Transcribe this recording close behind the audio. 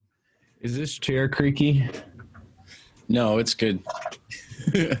Is this chair creaky? No, it's good.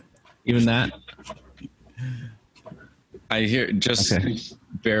 Even that? I hear just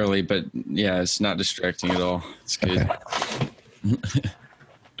barely, but yeah, it's not distracting at all. It's good.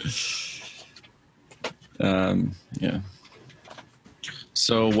 Okay. Yeah.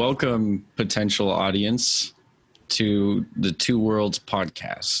 So welcome, potential audience, to the Two Worlds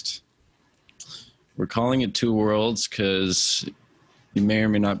podcast. We're calling it Two Worlds because you may or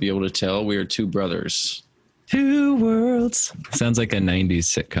may not be able to tell we are two brothers. Two worlds. Sounds like a 90s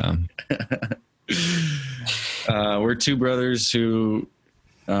sitcom. We're two brothers who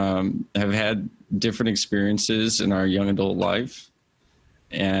have had different experiences in our young adult life.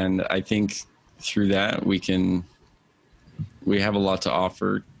 And I think through that, we have a lot to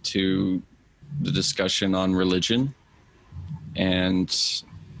offer to the discussion on religion. And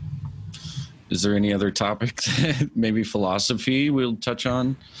is there any other topic, maybe philosophy we'll touch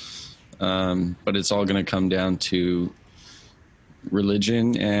on? But it's all going to come down to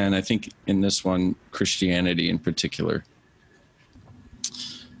religion, and I think in this one, Christianity in particular.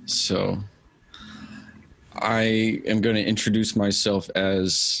 So I am going to introduce myself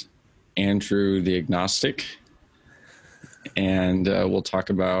as Andrew the Agnostic, and we'll talk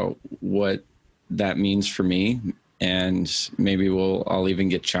about what that means for me. And maybe I'll even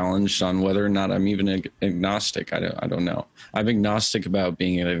get challenged on whether or not I'm even agnostic. I don't know. I'm agnostic about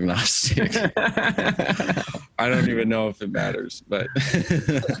being an agnostic. I don't even know if it matters. But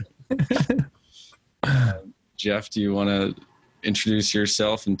Jeff, do you want to introduce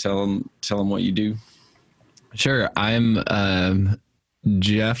yourself and tell them what you do? Sure. I'm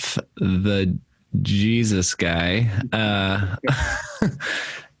Jeff the Jesus guy.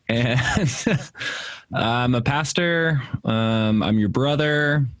 And I'm a pastor. I'm your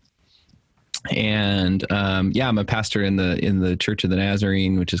brother, and I'm a pastor in the Church of the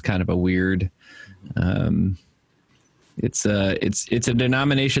Nazarene, which is kind of a weird. It's a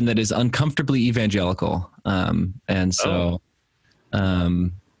denomination that is uncomfortably evangelical, and so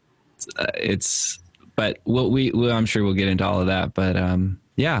But I'm sure we'll get into all of that. But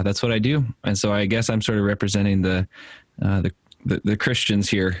that's what I do, and so I guess I'm sort of representing the Christians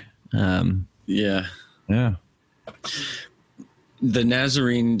here. Yeah. The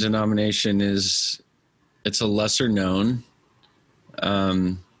Nazarene denomination it's a lesser known.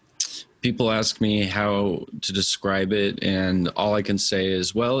 People ask me how to describe it, and all I can say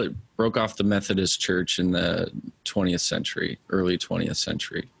is, well, it broke off the Methodist Church in the 20th century, early 20th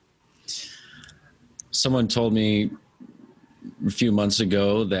century. Someone told me a few months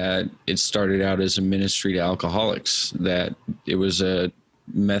ago that it started out as a ministry to alcoholics, that it was a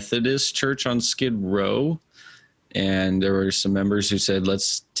Methodist church on Skid Row, and there were some members who said,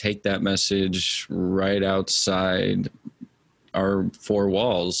 let's take that message right outside our four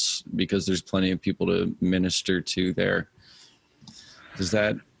walls because there's plenty of people to minister to there.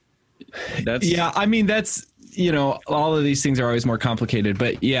 That's yeah, I mean, that's, all of these things are always more complicated,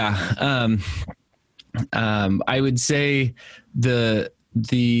 but I would say the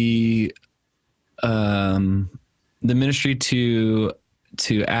ministry to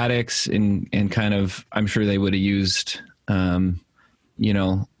addicts and kind of, I'm sure they would have used,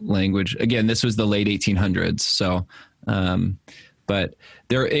 language. Again, this was the late 1800s. So, but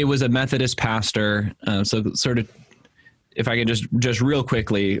it was a Methodist pastor. So sort of, if I could just real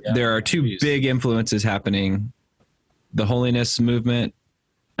quickly, there are two big influences happening. The holiness movement,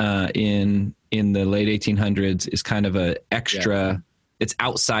 in the late 1800s is kind of a extra, it's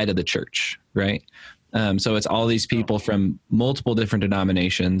outside of the church, right? So it's all these people from multiple different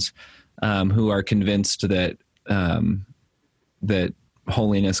denominations who are convinced that that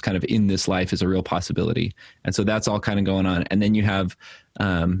holiness kind of in this life is a real possibility. And so that's all kind of going on. And then you have,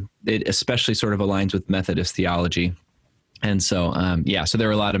 it especially sort of aligns with Methodist theology. And so, so there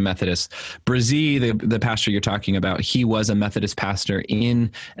were a lot of Methodists. Brazee, the pastor you're talking about, he was a Methodist pastor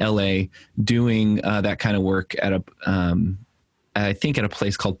in LA doing that kind of work at I think at a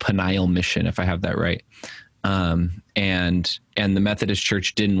place called Peniel Mission, if I have that right. And the Methodist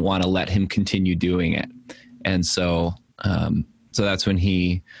Church didn't want to let him continue doing it. And so, that's when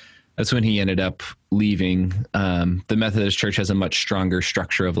he ended up leaving. The Methodist Church has a much stronger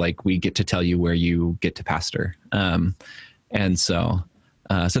structure of like, we get to tell you where you get to pastor. And so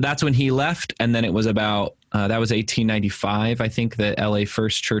that's when he left. And then it was about, that was 1895, I think, the LA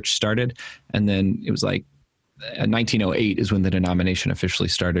First Church started. And then it was like 1908 is when the denomination officially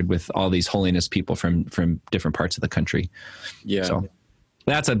started with all these holiness people from different parts of the country. Yeah. So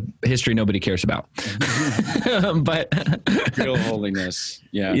that's a history nobody cares about. But real holiness.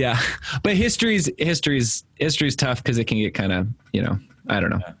 Yeah. Yeah. But history's tough because it can get kind of, I don't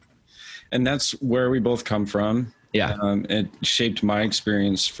know. And that's where we both come from. Yeah. It shaped my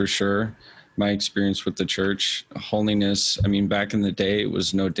experience for sure. My experience with the church. Holiness, I mean, back in the day, it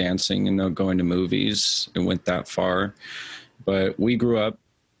was no dancing and no going to movies. It went that far. But we grew up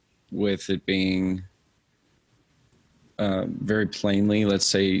with it being very plainly, let's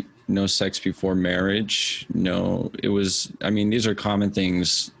say, no sex before marriage. No, it was, I mean, these are common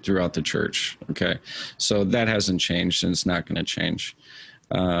things throughout the church. Okay. So that hasn't changed and it's not going to change.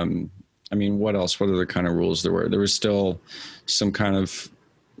 I mean, what else? What other kind of rules there were? There was still some kind of,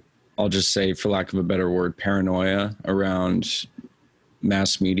 I'll just say, for lack of a better word, paranoia around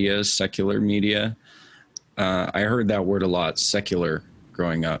mass media, secular media. I heard that word a lot, secular,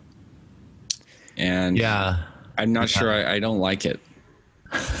 growing up. And Yeah. I'm not sure. I don't like it.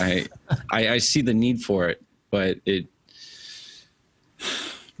 I see the need for it, but it.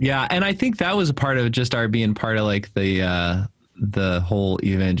 Yeah, and I think that was a part of just our being part of like the whole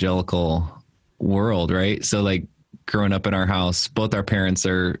evangelical world, right? So like growing up in our house, both our parents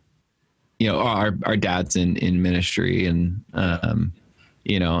are, you know, our dad's in ministry, and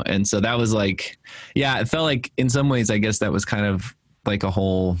you know, and so that was like, yeah, it felt like in some ways, I guess that was kind of like a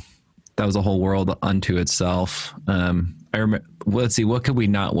whole world unto itself. I remember, let's see, what could we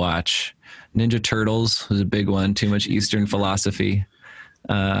not watch? Ninja Turtles was a big one. Too much Eastern philosophy.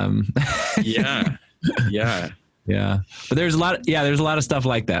 Yeah. Yeah. But there's a lot of stuff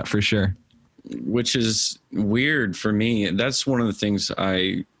like that for sure. Which is weird for me. That's one of the things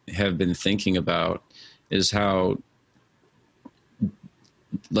I have been thinking about, is how,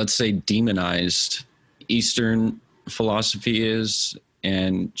 let's say, demonized Eastern philosophy is,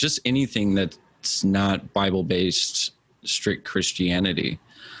 and just anything that's not Bible-based, strict Christianity.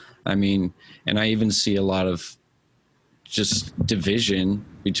 I mean, and I even see a lot of just division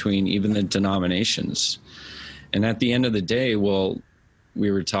between even the denominations. And at the end of the day, well,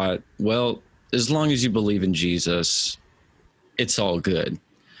 we were taught, well, as long as you believe in Jesus, it's all good.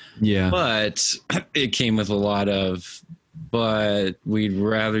 Yeah. But it came with a lot of, but we'd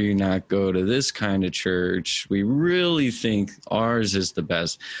rather you not go to this kind of church. We really think ours is the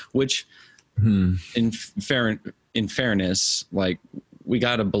best, which in fairness, like, we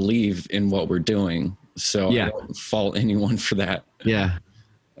got to believe in what we're doing. So I don't fault anyone for that. Yeah.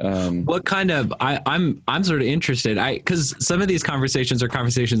 What kind of, I'm sort of interested. Cause some of these conversations are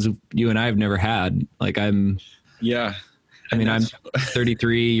conversations you and I have never had. Like I'm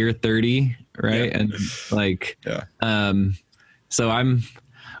 33, you're 30. Right. Yeah. And like, so I'm,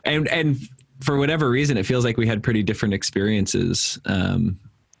 and for whatever reason, it feels like we had pretty different experiences. And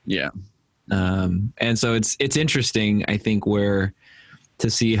so it's interesting, I think, to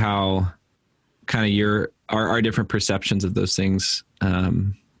see how kind of our different perceptions of those things,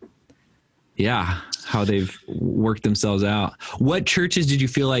 how they've worked themselves out. What churches did you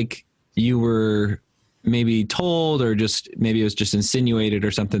feel like you were maybe told, or just maybe it was just insinuated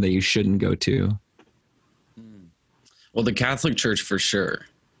or something that you shouldn't go to? Well, the Catholic Church for sure.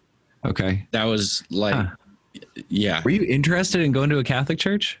 Okay. That was like, yeah. Were you interested in going to a Catholic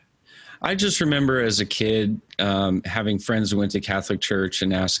church? I just remember as a kid having friends who went to Catholic church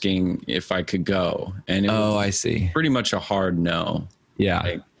and asking if I could go. And it was I see. Pretty much a hard no. Yeah.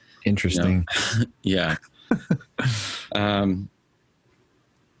 Like, interesting. You know, yeah.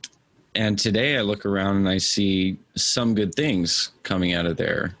 And today I look around and I see some good things coming out of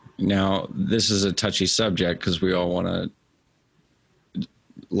there. Now, this is a touchy subject because we all want to,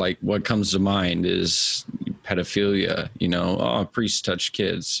 like, what comes to mind is pedophilia, you know, priests touch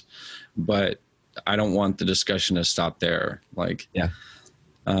kids. But I don't want the discussion to stop there. Like,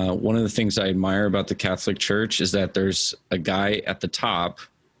 one of the things I admire about the Catholic Church is that there's a guy at the top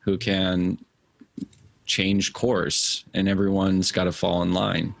who can change course, and everyone's got to fall in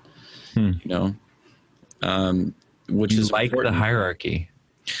line. You know, which is like important. The hierarchy.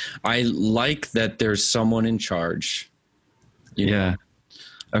 I like that there's someone in charge. You know?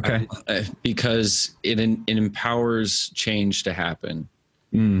 Okay. Because it empowers change to happen.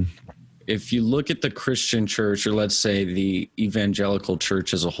 If you look at the Christian church, or let's say the evangelical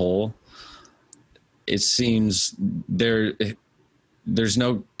church as a whole, it seems there's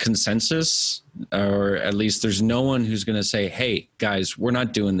no consensus, or at least there's no one who's going to say, hey, guys, we're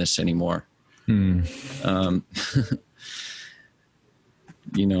not doing this anymore. You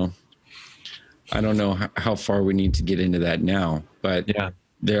know, I don't know how far we need to get into that now, but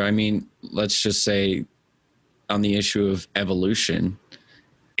I mean, let's just say on the issue of evolution,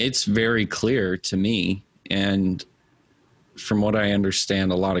 it's very clear to me, and from what I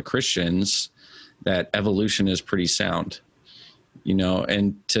understand, a lot of Christians, that evolution is pretty sound, you know,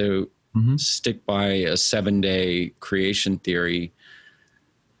 and to stick by a 7-day creation theory,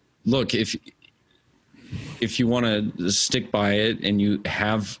 look, if you want to stick by it and you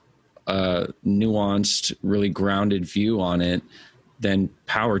have a nuanced, really grounded view on it, then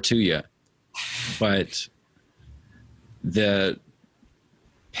power to you. But the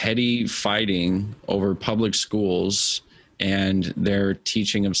petty fighting over public schools and their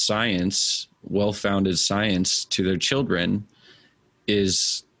teaching of science, well-founded science, to their children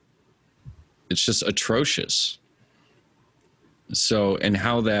it's just atrocious. So, and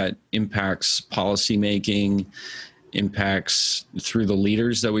how that impacts policymaking, impacts through the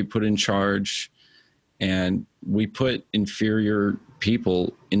leaders that we put in charge, and we put inferior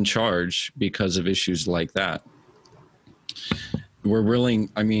people in charge because of issues like that. We're willing,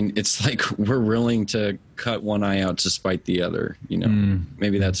 I mean, it's like we're willing to cut one eye out to spite the other, you know.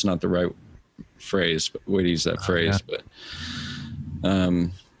 Maybe that's not the right phrase, but way to use that phrase, yeah.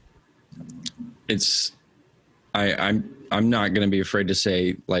 But it's, I'm not going to be afraid to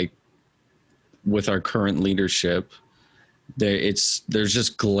say, like, with our current leadership, there's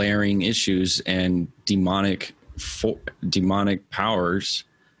just glaring issues and demonic powers,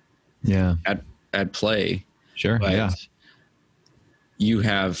 yeah, at play. Sure, but yeah. You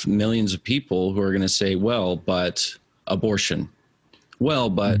have millions of people who are going to say, well, but abortion, well,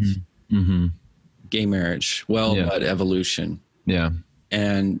 but gay marriage, well, yeah. But evolution, yeah.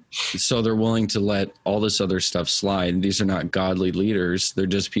 And so they're willing to let all this other stuff slide. These are not godly leaders. They're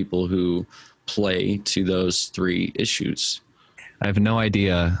just people who play to those three issues. I have no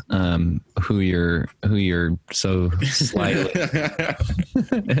idea who you're so slightly.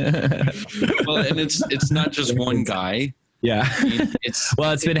 Well, and it's not just one guy. Yeah. I mean,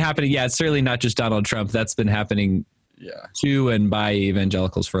 it's been happening. Yeah, it's certainly not just Donald Trump. That's been happening to and by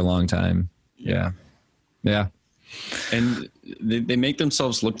evangelicals for a long time. Yeah. Yeah. And they make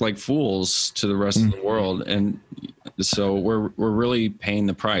themselves look like fools to the rest of the world. And so we're really paying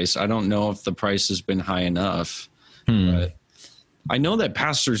the price. I don't know if the price has been high enough, but I know that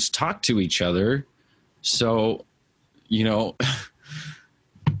pastors talk to each other. So, you know,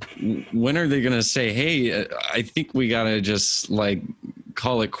 when are they going to say, hey, I think we got to just like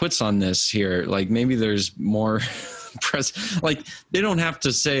call it quits on this here. Like maybe there's more press. Like they don't have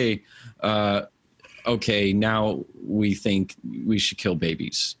to say, okay, now we think we should kill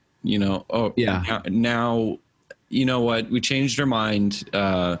babies, you know? Oh yeah. Now, you know what? We changed our mind.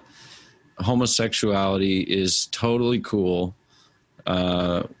 Homosexuality is totally cool.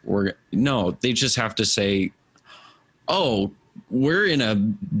 They just have to say, oh, we're in a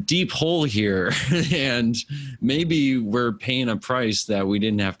deep hole here and maybe we're paying a price that we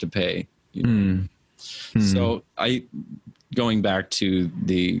didn't have to pay. You know? So going back to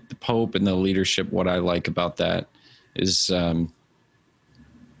the Pope and the leadership, what I like about that is that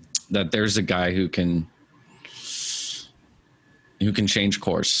there's a guy who can change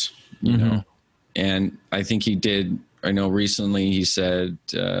course, you know, and I think he did. I know recently he said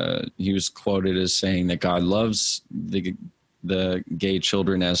he was quoted as saying that God loves the gay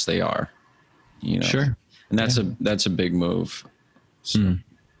children as they are, you know. Sure. And that's a big move. So.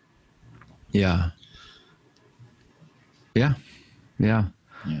 Yeah. Yeah. Yeah.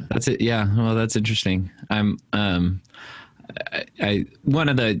 That's it. Yeah. Well, that's interesting.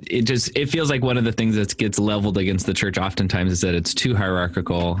 It feels like one of the things that gets leveled against the church oftentimes is that it's too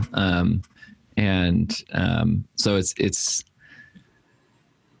hierarchical. So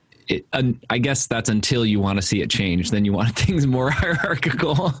I guess that's until you want to see it change. Then you want things more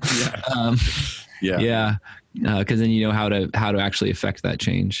hierarchical. Yeah. Cause then you know how to actually affect that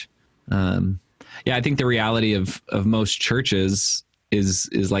change. I think the reality of most churches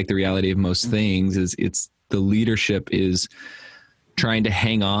is like the reality of most things is it's the leadership is trying to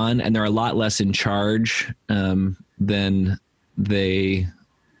hang on, and they're a lot less in charge than they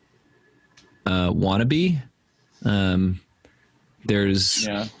want to be.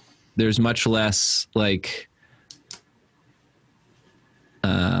 There's much less like,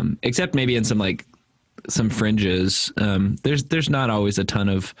 except maybe in some fringes. There's not always a ton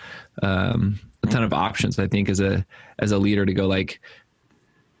of options, I think, as a leader to go like,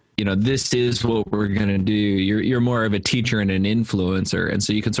 you know, this is what we're going to do. You're more of a teacher and an influencer. And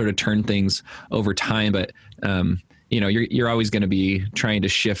so you can sort of turn things over time, but, you know, you're always going to be trying to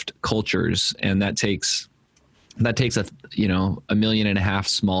shift cultures. And that takes $1.5 million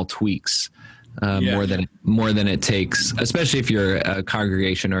small tweaks, more than it takes, especially if you're a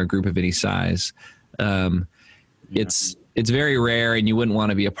congregation or a group of any size. It's very rare, and you wouldn't want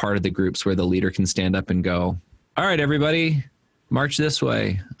to be a part of the groups where the leader can stand up and go, all right, everybody, march this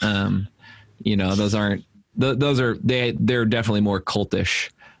way. You know, they're definitely more cultish.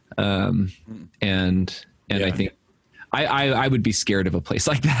 And I think I would be scared of a place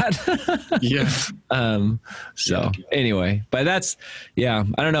like that. Yeah. So anyway, but that's, I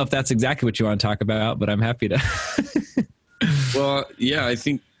don't know if that's exactly what you want to talk about, but I'm happy to. Well, yeah, I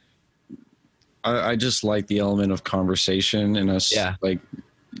think I just like the element of conversation and us,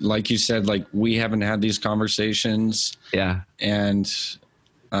 like you said, like we haven't had these conversations. Yeah. And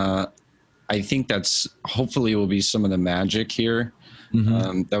I think that's hopefully will be some of the magic here.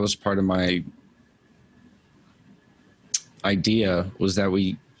 Mm-hmm. That was part of my idea, was that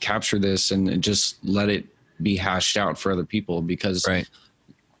we capture this and just let it be hashed out for other people, because,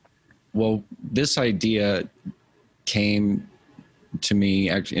 well, this idea came to me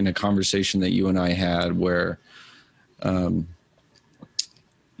actually in a conversation that you and I had where,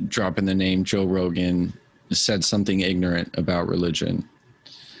 dropping the name Joe Rogan, said something ignorant about religion.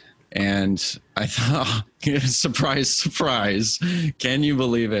 And I thought, surprise, surprise, can you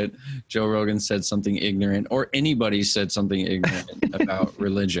believe it? Joe Rogan said something ignorant, or anybody said something ignorant about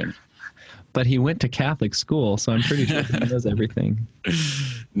religion. But he went to Catholic school, so I'm pretty sure he knows everything.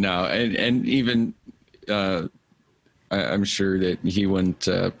 No, and even I'm sure that he wouldn't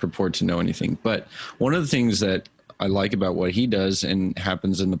purport to know anything. But one of the things that I like about what he does and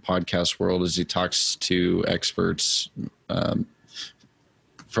happens in the podcast world is he talks to experts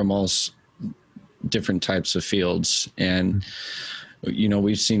from all different types of fields. And, you know,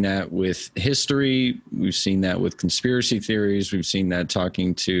 we've seen that with history. We've seen that with conspiracy theories. We've seen that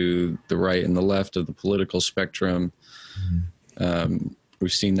talking to the right and the left of the political spectrum.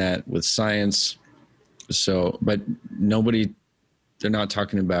 We've seen that with science. So, but they're not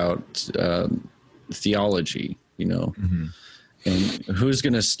talking about theology, you know. Mm-hmm. And who's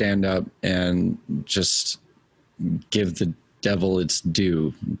going to stand up and just give the devil its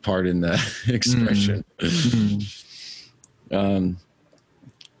due, pardon the expression. Mm-hmm.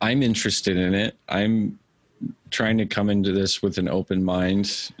 I'm interested in it. I'm trying to come into this with an open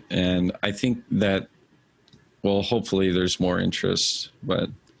mind, and I think that, well, hopefully there's more interest, but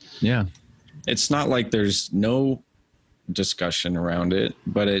it's not like there's no discussion around it,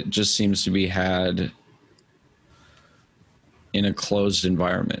 but it just seems to be had in a closed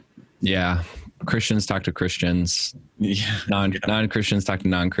environment. Yeah. Christians talk to Christians. Non-Christians talk to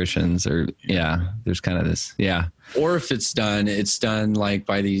non-Christians, or there's kind of this. Yeah. Or if it's done like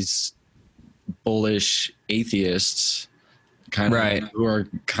by these bullish atheists, kind of, who are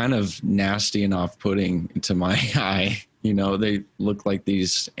kind of nasty and off-putting to my eye. You know, they look like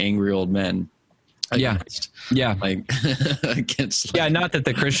these angry old men. Against, not that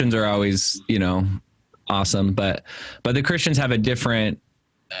the Christians are always, you know, awesome, but the Christians have a different.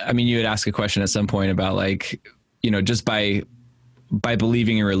 I mean, you would ask a question at some point about, like, you know, just by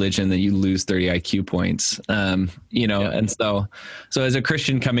believing in religion that you lose 30 IQ points, you know, and so as a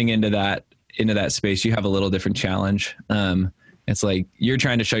Christian coming into that space, you have a little different challenge. It's like you're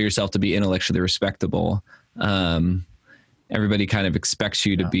trying to show yourself to be intellectually respectable. Everybody kind of expects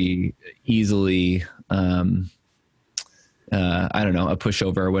you to be easily, I don't know, a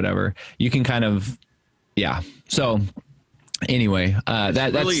pushover or whatever. You can kind of, So anyway,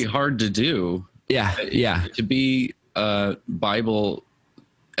 that's really hard to do. Yeah. To be a Bible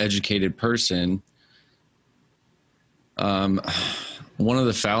educated person. One of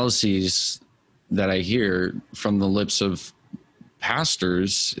the fallacies that I hear from the lips of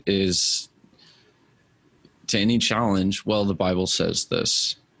pastors is, to any challenge, well, the Bible says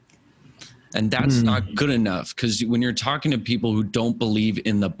this. And that's not good enough, because when you're talking to people who don't believe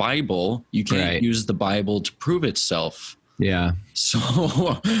in the Bible, you can't use the Bible to prove itself. Yeah. So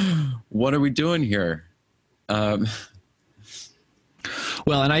what are we doing here? Well,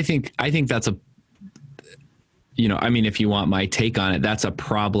 and I think that's a, you know, I mean, if you want my take on it, that's a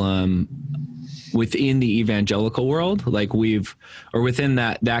problem within the evangelical world. Like within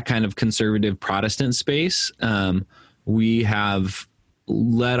that kind of conservative Protestant space, we have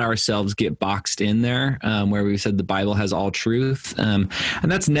let ourselves get boxed in there, where we said the Bible has all truth. And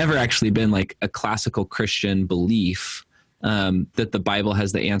that's never actually been like a classical Christian belief, that the Bible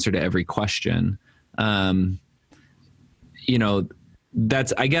has the answer to every question. You know,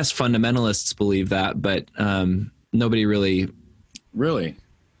 that's, I guess fundamentalists believe that, but nobody really.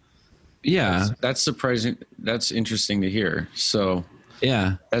 Yeah. That's surprising. That's interesting to hear. So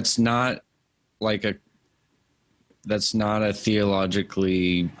that's not a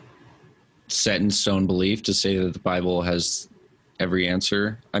theologically set in stone belief to say that the Bible has every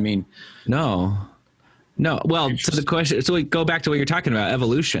answer. I mean, no. Well, to the question, so we go back to what you're talking about,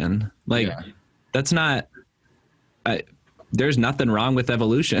 evolution. Like that's not, there's nothing wrong with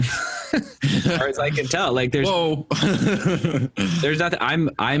evolution, as far as I can tell. Like there's nothing.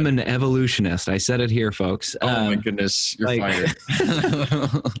 I'm an evolutionist. I said it here, folks. Oh my goodness, you're fired.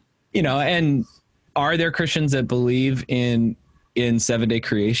 And are there Christians that believe in 7-day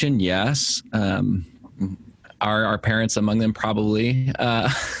creation? Yes. Are our parents among them? Probably.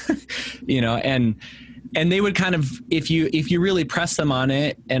 And they would kind of, if you really press them on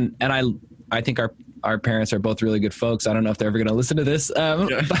it, and I think our parents are both really good folks. I don't know if they're ever going to listen to this.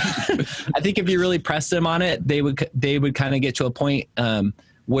 But I think if you really press them on it, they would kind of get to a point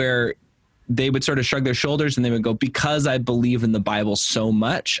where they would sort of shrug their shoulders and they would go, because I believe in the Bible so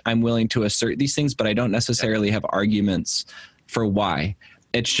much, I'm willing to assert these things, but I don't necessarily have arguments for why.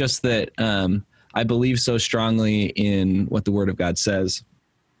 It's just that I believe so strongly in what the Word of God says.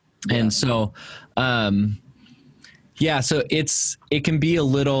 Yeah. And so, so it can be a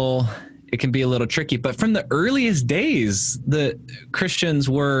little tricky, but from the earliest days, the Christians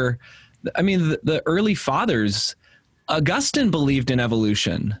were, the early fathers, Augustine believed in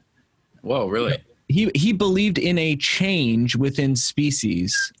evolution. Whoa, really? He believed in a change within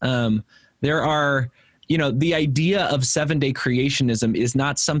species. There are, the idea of 7-day creationism is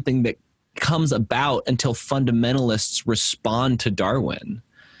not something that comes about until fundamentalists respond to Darwin,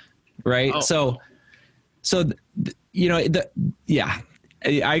 right? Oh.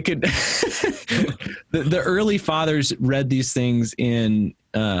 I could. the early fathers read these things in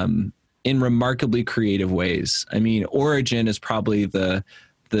remarkably creative ways. I mean, Origen is probably the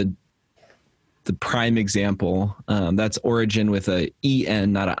prime example. That's Origen with a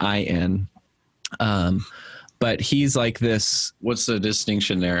E-N, not a I-N. But he's like this. What's the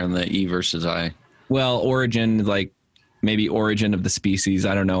distinction there in the E versus I? Well, Origen, like maybe origin of the species.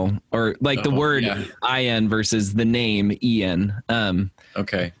 I don't know. Or like the word I-N versus the name E-N.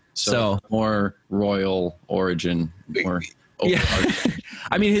 Okay. So more royal origin. More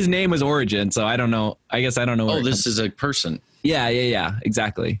I mean, his name was Origen, so I don't know. I guess I don't know. Oh, this is a person. Yeah.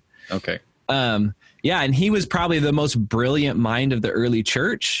 Exactly. Okay. And he was probably the most brilliant mind of the early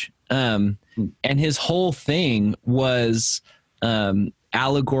church. And his whole thing was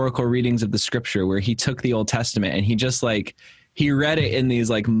allegorical readings of the scripture, where he took the Old Testament and he just he read it in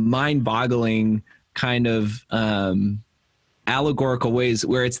these mind-boggling kind of allegorical ways,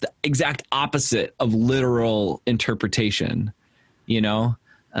 where it's the exact opposite of literal interpretation,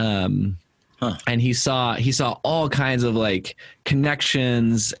 and he saw all kinds of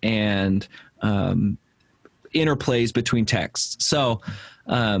connections and interplays between texts. So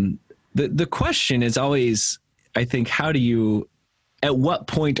the question is always, I think, at what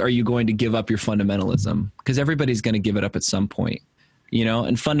point are you going to give up your fundamentalism? Because everybody's going to give it up at some point,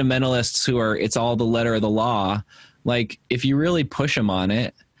 and fundamentalists who are, it's all the letter of the law. If you really push them on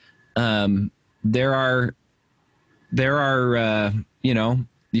it, there are,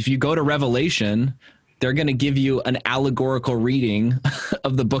 if you go to Revelation, they're going to give you an allegorical reading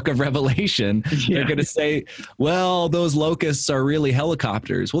of the book of Revelation. Yeah. They're going to say, well, those locusts are really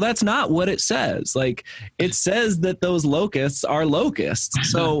helicopters. Well, that's not what it says. It says that those locusts are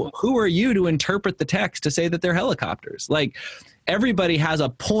locusts. So who are you to interpret the text to say that they're helicopters? Everybody has a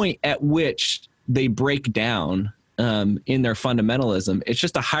point at which they break down in their fundamentalism. It's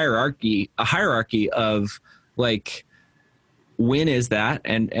just a hierarchy of when is that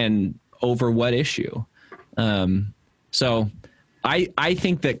and over what issue. So I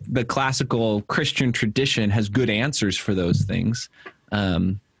think that the classical Christian tradition has good answers for those things.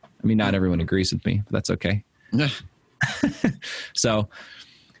 Not everyone agrees with me, but that's okay. So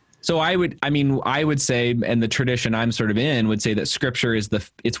I would say, and the tradition I'm sort of in would say that scripture is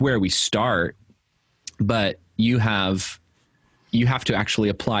it's where we start, but you have to actually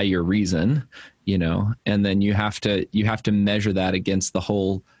apply your reason, and then you have to measure that against the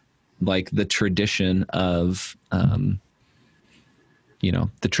whole, the tradition of, the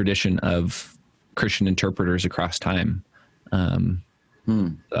tradition of Christian interpreters across time. So,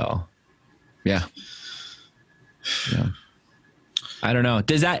 yeah. I don't know.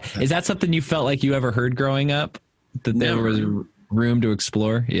 Is that something you felt like you ever heard growing up, that there was room to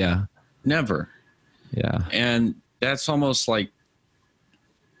explore? Yeah. Never. Yeah. And that's almost I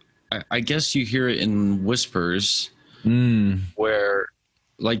guess you hear it in whispers, where,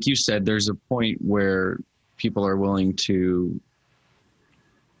 like you said, there's a point where people are willing to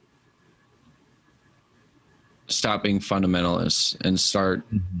stop being fundamentalists and start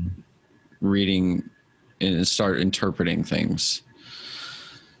reading and start interpreting things.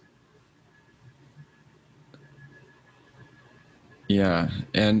 Yeah.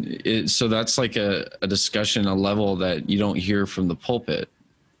 And so that's a discussion, a level that you don't hear from the pulpit.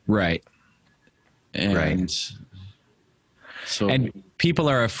 Right. And So, and people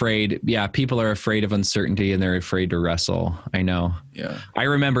are afraid. Yeah. People are afraid of uncertainty and they're afraid to wrestle. I know. yeah. I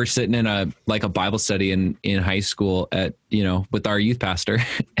remember sitting in a Bible study in high school with our youth pastor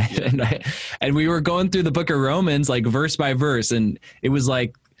and we were going through the book of Romans, like verse by verse. And it was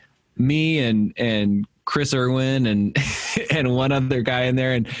like me and Chris Irwin and, and one other guy in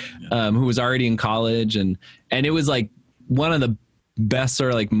there and, who was already in college. And it was like one of the best sort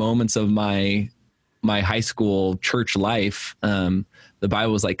of like moments of my high school church life. The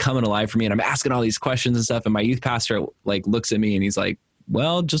Bible was like coming alive for me and I'm asking all these questions and stuff. And my youth pastor like looks at me and he's like,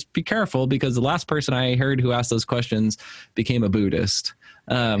 well, just be careful because the last person I heard who asked those questions became a Buddhist.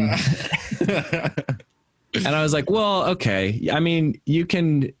 And I was like, well, okay. I mean, you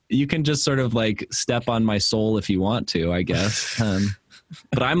can just sort of like step on my soul if you want to, I guess.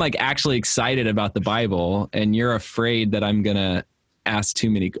 But I'm like actually excited about the Bible and you're afraid that I'm going to ask too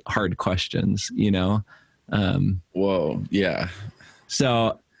many hard questions, Whoa. Yeah.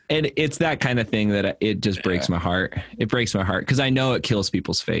 So it's that kind of thing that it just breaks my heart. It breaks my heart because I know it kills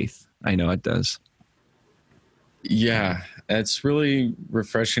people's faith. I know it does. Yeah. It's really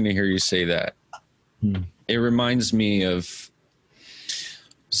refreshing to hear you say that. It reminds me of,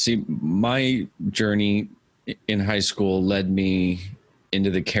 my journey in high school led me into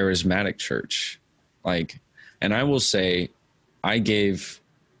the charismatic church. And I will say, I gave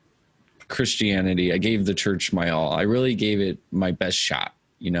Christianity, I gave the church my all. I really gave it my best shot,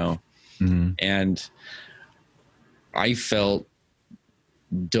 and I felt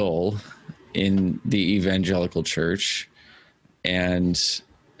dull in the evangelical church. And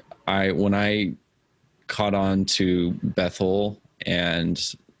when I caught on to Bethel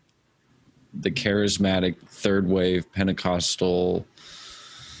and the charismatic third wave Pentecostal,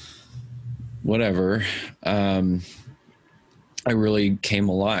 whatever, I really came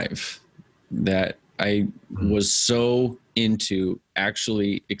alive. That I was so into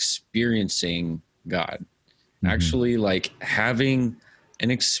actually experiencing God, actually like having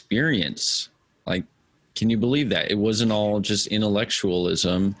an experience. Like, can you believe that? It wasn't all just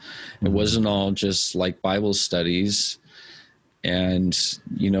intellectualism. It wasn't all just like Bible studies and,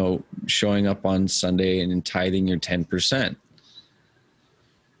 showing up on Sunday and tithing your 10%.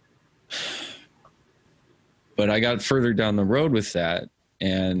 But I got further down the road with that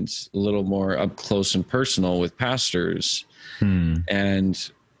and a little more up close and personal with pastors.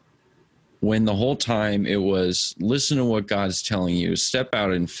 And when the whole time it was, listen to what God's telling you, step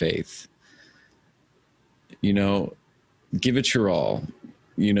out in faith, give it your all,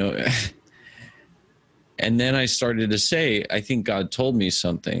 and then I started to say, I think God told me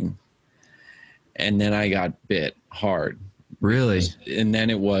something. And then I got bit hard. Really? And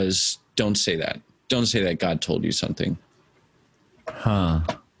then it was, don't say that. Don't say that God told you something.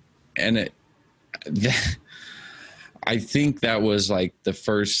 And I think that was like the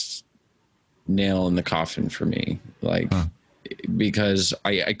first nail in the coffin for me. Because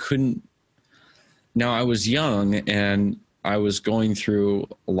I couldn't, now I was young and I was going through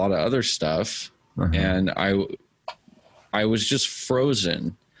a lot of other stuff and I was just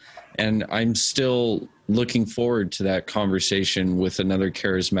frozen. And I'm still looking forward to that conversation with another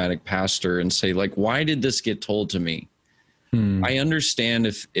charismatic pastor and say, like, why did this get told to me? I understand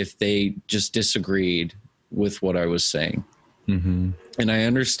if they just disagreed with what I was saying. And I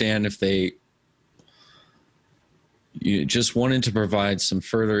understand if they just wanted to provide some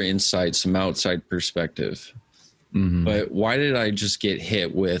further insight, some outside perspective. But why did I just get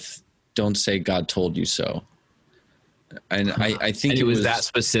hit with, don't say God told you so? And I think it was that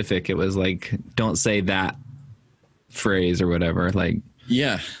specific. It was like, don't say that phrase or whatever. Like,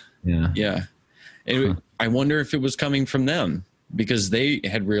 yeah. I wonder if it was coming from them because they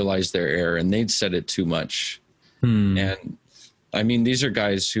had realized their error and they'd said it too much. And I mean, these are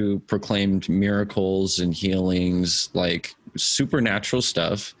guys who proclaimed miracles and healings, like supernatural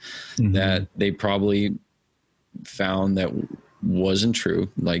stuff that they probably found that wasn't true,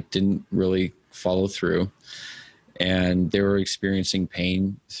 like didn't really follow through. And they were experiencing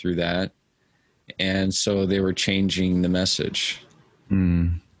pain through that. And so they were changing the message.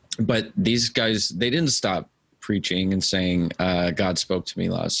 But these guys, they didn't stop preaching and saying, God spoke to me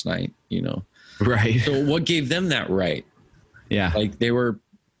last night, Right. So what gave them that right? Yeah. Like they were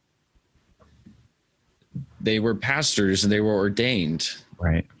pastors and they were ordained.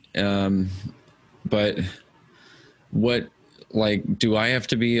 Right. But what, like, do I have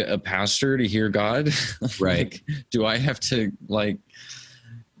to be a pastor to hear God? Right. Like, do I have to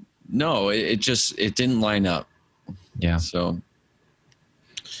no, it didn't line up. Yeah. So.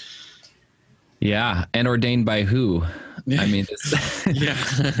 Yeah. And ordained by who? I mean, Yeah.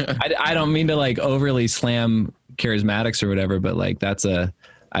 I don't mean to like overly slam charismatics or whatever, but like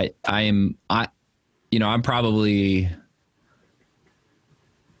I'm probably,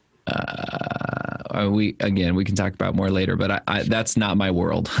 we can talk about more later, but that's not my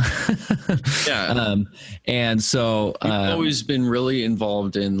world. Yeah. And so you've always been really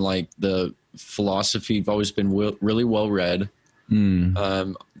involved in like the philosophy. You've always been really well read.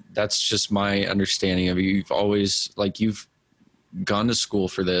 That's just my understanding of you. You've always you've gone to school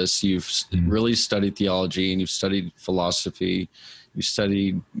for this. You've really studied theology, and you've studied philosophy. You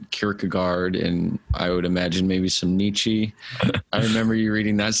studied Kierkegaard, and I would imagine maybe some Nietzsche. I remember you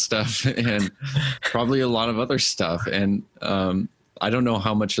reading that stuff, and probably a lot of other stuff. And I don't know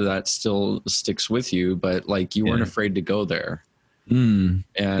how much of that still sticks with you, but like you weren't afraid to go there. And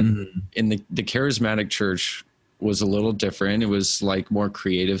in the charismatic church was a little different. It was like more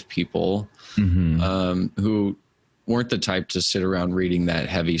creative people who weren't the type to sit around reading that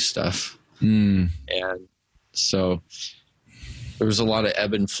heavy stuff. And so there was a lot of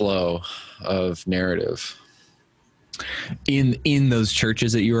ebb and flow of narrative in those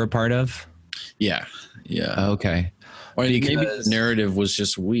churches that you were a part of. Yeah. Okay. Or maybe the narrative was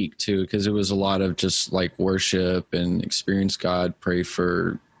just weak too, because it was a lot of just like worship and experience God, pray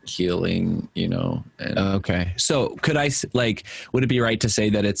for healing, and okay. So could I would it be right to say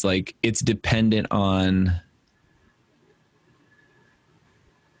that it's dependent on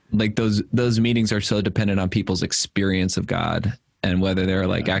like those meetings are so dependent on people's experience of God and whether they're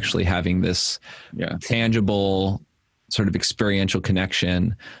actually having this tangible sort of experiential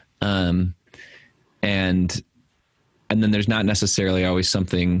connection. And then there's not necessarily always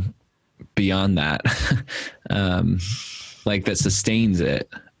something beyond that, that sustains it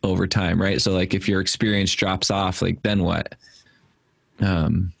over time. Right. So if your experience drops off, then what?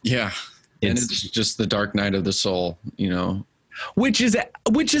 It's just the dark night of the soul, which is a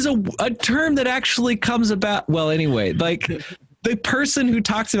term that actually comes about. Well, anyway, the person who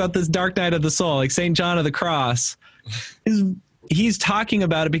talks about this dark night of the soul, like St. John of the Cross, he's talking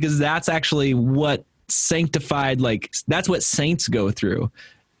about it because that's actually what sanctified, that's what saints go through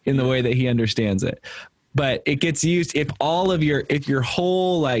in the way that he understands it. But it gets used if your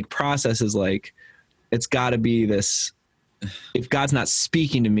whole process is it's got to be this. If God's not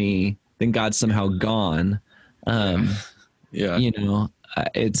speaking to me, then God's somehow gone.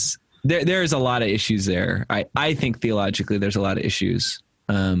 It's there's a lot of issues there. I think theologically there's a lot of issues.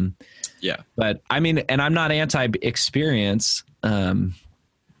 But I mean, and I'm not anti-experience.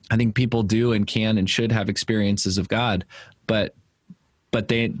 I think people do and can and should have experiences of God, but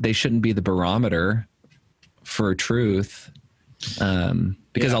they shouldn't be the barometer for truth.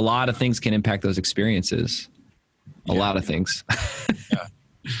 Because a lot of things can impact those experiences. A lot of things.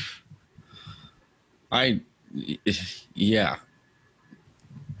 And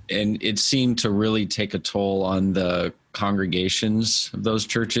it seemed to really take a toll on the congregations of those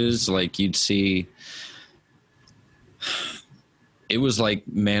churches. You'd see, it was like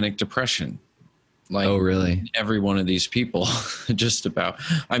manic depression. Oh, really? Every one of these people, just about.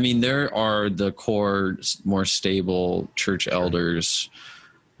 I mean, there are the core, more stable church elders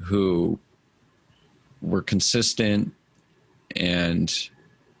who were consistent and,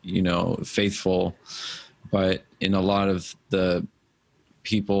 faithful. But in a lot of the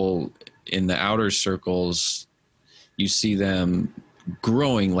people in the outer circles, you see them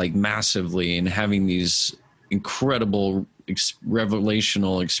growing massively and having these incredible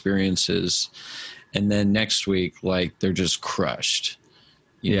revelational experiences. And then next week, they're just crushed,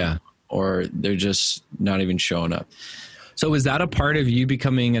 or they're just not even showing up. So is that a part of you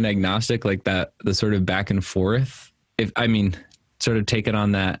becoming an agnostic, the sort of back and forth? Sort of taking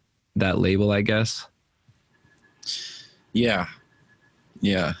on that label, I guess. Yeah.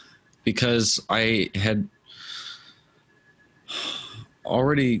 Because I had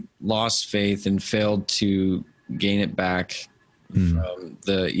already lost faith and failed to gain it back from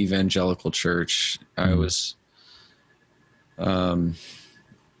the evangelical church. I was, and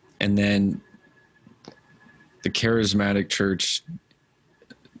then the charismatic church.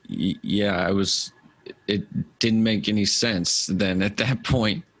 It didn't make any sense then at that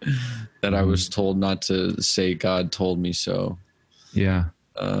point that I was told not to say God told me so. Yeah.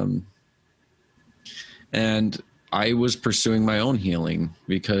 And I was pursuing my own healing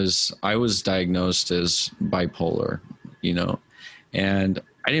because I was diagnosed as bipolar, and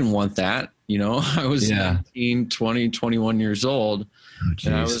I didn't want that, I was 19, 20, 21 years old,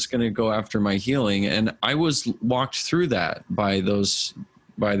 and I was going to go after my healing. And I was walked through that by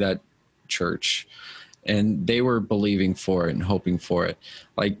that church, and they were believing for it and hoping for it.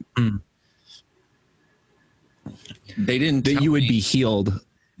 They didn't that you would be healed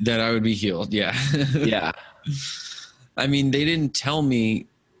That I would be healed. Yeah. Yeah. I mean, they didn't tell me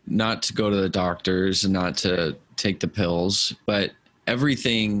not to go to the doctors and not to take the pills, but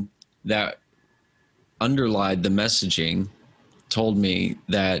everything that underlied the messaging told me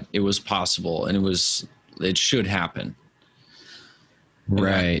that it was possible and it should happen.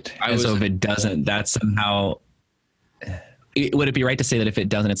 Right. And so if it doesn't, that's somehow, would it be right to say that if it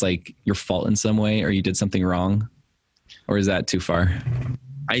doesn't, it's like your fault in some way, or you did something wrong? Or is that too far?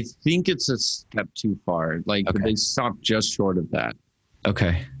 I think it's a step too far. Like they stopped just short of that.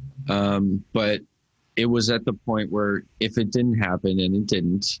 Okay. But it was at the point where if it didn't happen, and it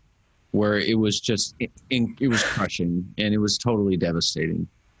didn't, where it was just, it was crushing and it was totally devastating.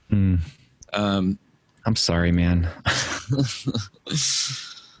 I'm sorry, man.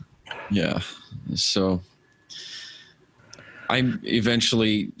 Yeah. So I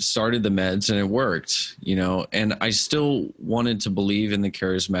eventually started the meds and it worked, and I still wanted to believe in the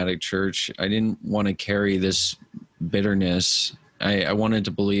charismatic church. I didn't want to carry this bitterness. I wanted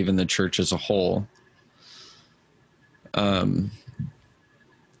to believe in the church as a whole.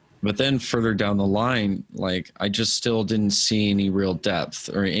 But then further down the line, like I just still didn't see any real depth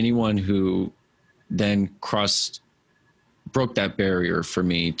or anyone who then broke that barrier for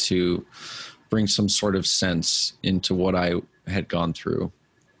me to bring some sort of sense into what I had gone through.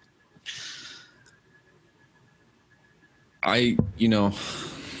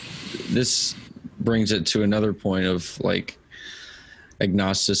 This brings it to another point of like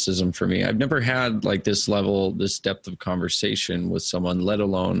agnosticism for me. I've never had like this depth of conversation with someone, let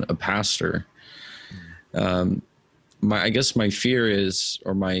alone a pastor. I guess my fear is,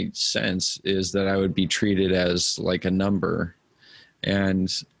 or my sense is, that I would be treated as like a number,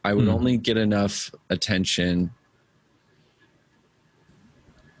 and I would only get enough attention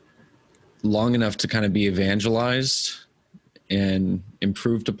long enough to kind of be evangelized and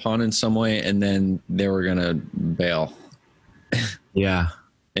improved upon in some way, and then they were going to bail. Yeah.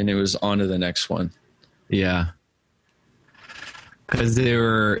 And it was on to the next one. Yeah. Because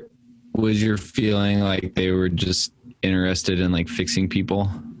was your feeling like they were just interested in like fixing people?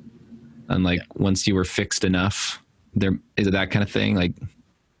 And like once you were fixed enough, is it that kind of thing? Like,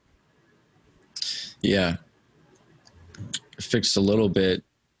 yeah, fixed a little bit,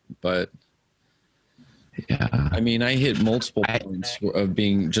 but yeah, I mean, I hit multiple points of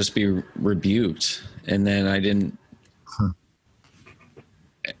be rebuked, and then I didn't.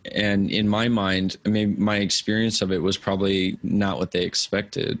 And in my mind, I mean, my experience of it was probably not what they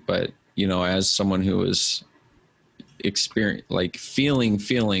expected, but as someone who was feeling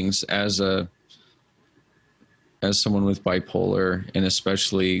feelings as someone with bipolar, and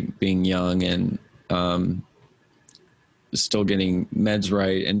especially being young and still getting meds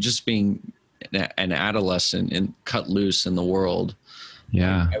right, and just being an adolescent and cut loose in the world.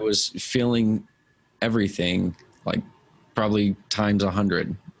 Yeah. I was feeling everything like probably times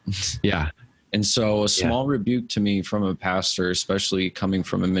 100. Yeah. And so a small rebuke to me from a pastor, especially coming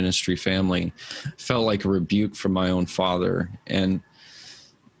from a ministry family, felt like a rebuke from my own father. And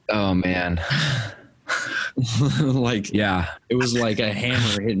oh man. It was like a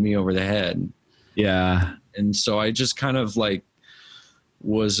hammer hitting me over the head. Yeah. And so I just kind of like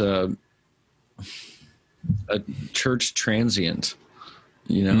was a church transient,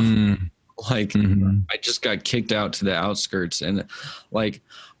 I just got kicked out to the outskirts. And like,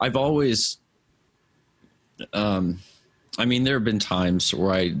 I've always, I mean, there have been times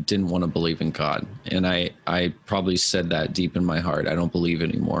where I didn't want to believe in God. And I probably said that deep in my heart. I don't believe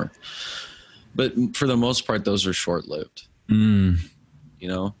anymore. But for the most part, those are short-lived, and,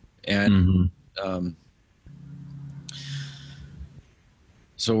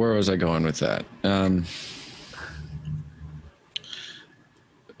 so where was I going with that?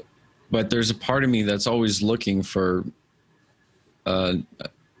 But there's a part of me that's always looking for a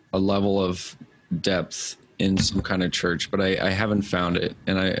level of depth in some kind of church, but I haven't found it.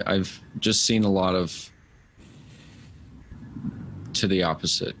 And I've just seen a lot of to the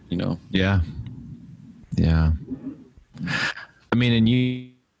opposite, Yeah. Yeah. I mean, and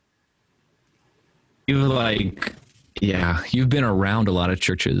you've been around a lot of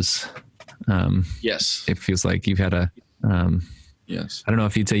churches. Yes. It feels like you've had yes. I don't know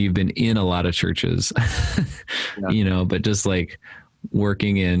if you'd say you've been in a lot of churches, but just like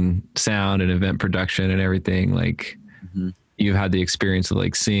working in sound and event production and everything, like you've had the experience of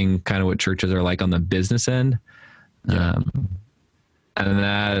like seeing kind of what churches are like on the business end. Yeah. And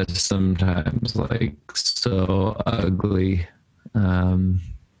that is sometimes like so ugly.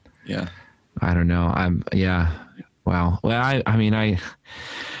 Yeah. I don't know. Wow. Well, I mean, I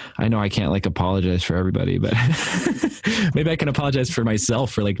I know I can't like apologize for everybody, but maybe I can apologize for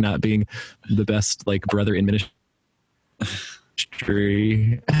myself for like not being the best like brother in ministry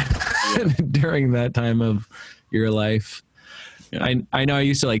during that time of your life. Yeah. I know I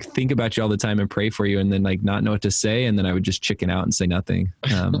used to like think about you all the time and pray for you and then like not know what to say. And then I would just chicken out and say nothing.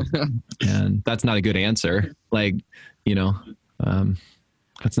 And that's not a good answer. Like, you know,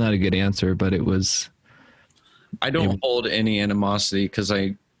 that's not a good answer, but it was. I don't hold any animosity because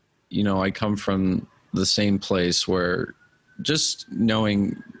I come from the same place where just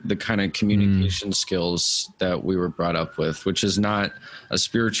knowing the kind of communication skills that we were brought up with, which is not a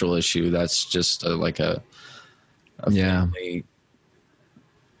spiritual issue. That's just a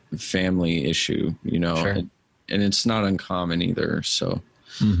family issue, you know, sure. and it's not uncommon either. So,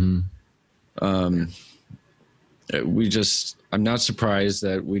 I'm not surprised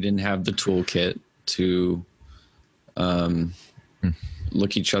that we didn't have the toolkit to,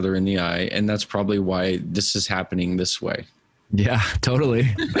 look each other in the eye. And that's probably why this is happening this way. Yeah,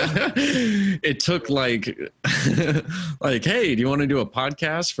 totally. It took like, hey, do you want to do a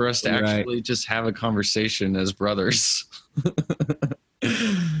podcast for us to actually just have a conversation as brothers?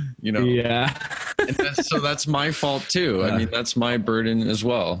 You know? Yeah. And so that's my fault too. I mean, that's my burden as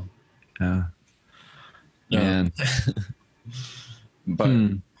well. Yeah. Man. But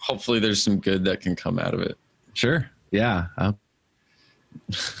hopefully there's some good that can come out of it. Sure. Yeah.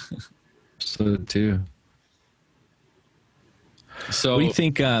 So too. So what do you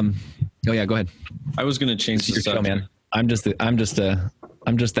think? Oh yeah, go ahead. I was going to change the subject. Man. I'm just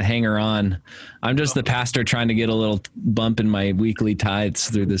the hanger on. I'm just the pastor trying to get a little bump in my weekly tithes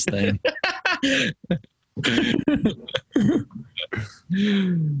through this thing.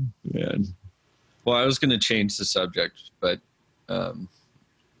 Man. Well, I was going to change the subject, but,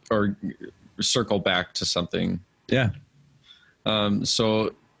 or circle back to something. Yeah.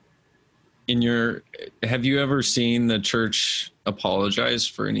 So have you ever seen the church apologize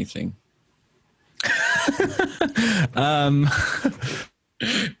for anything?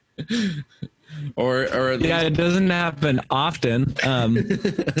 Or yeah, it doesn't happen often.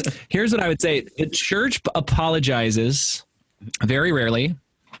 Here's what I would say. The church apologizes very rarely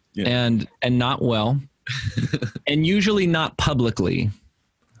and not well, and usually not publicly.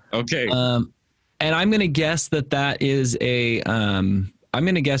 Okay. And I'm going to guess that is I'm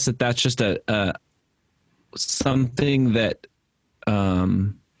going to guess that that's just a something that,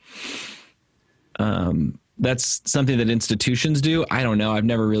 that's something that institutions do. I don't know. I've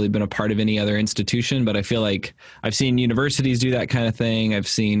never really been a part of any other institution, but I feel like I've seen universities do that kind of thing. I've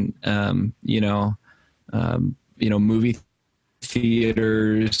seen, movie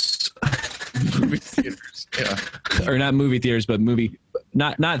theaters, yeah, or not movie theaters, but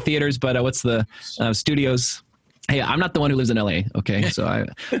not theaters, but what's the studios? Hey, I'm not the one who lives in LA. Okay. So I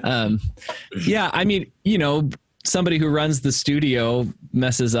mean, somebody who runs the studio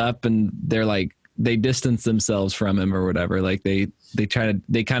messes up and they're like, they distance themselves from him or whatever. Like they kind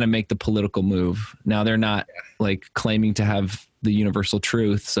of make the political move. Now they're not like claiming to have the universal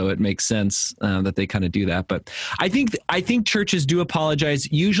truth. So it makes sense that they kind of do that. But I think churches do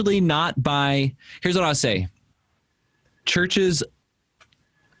apologize, usually not by, here's what I'll say. Churches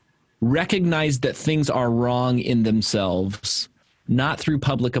recognize that things are wrong in themselves, not through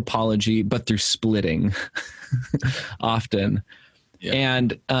public apology, but through splitting often. Yeah.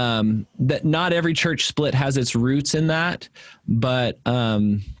 And that not every church split has its roots in that, but a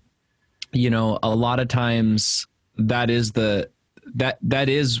lot of times that is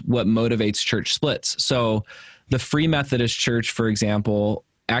what motivates church splits. So the Free Methodist Church, for example,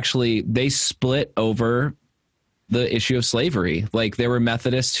 actually they split over the issue of slavery. Like there were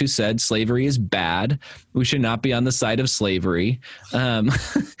Methodists who said slavery is bad. We should not be on the side of slavery.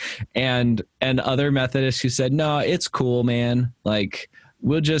 And other Methodists who said, no, it's cool, man. Like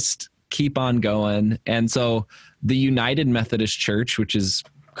we'll just keep on going. And so the United Methodist Church, which is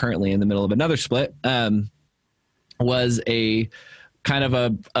currently in the middle of another split, was a kind of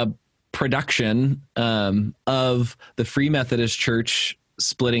a production of the Free Methodist Church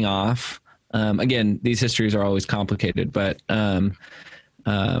splitting off. Again, these histories are always complicated, but the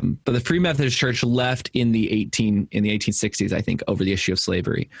Free Methodist Church left in the 1860s, I think, over the issue of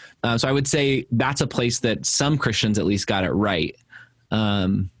slavery. So I would say that's a place that some Christians at least got it right.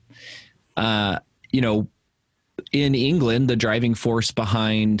 In England, the driving force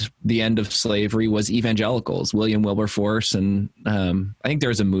behind the end of slavery was evangelicals, William Wilberforce, and I think there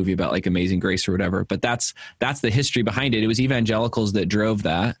was a movie about like Amazing Grace or whatever. But that's the history behind it. It was evangelicals that drove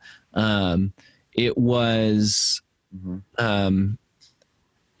that. It was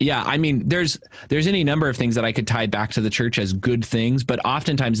Yeah, I mean, there's any number of things that I could tie back to the church as good things, but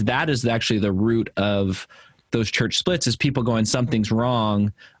oftentimes that is actually the root of those church splits, is people going, something's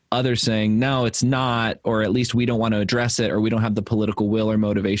wrong, others saying, no, it's not, or at least we don't want to address it, or we don't have the political will or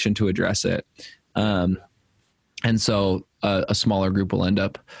motivation to address it. And so a smaller group will end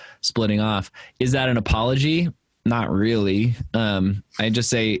up splitting off. Is that an apology? Not really. I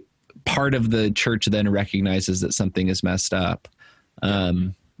just say part of the church then recognizes that something is messed up.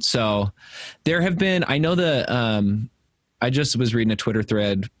 So there have been, I know I just was reading a Twitter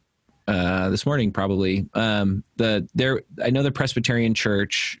thread this morning, probably. I know the Presbyterian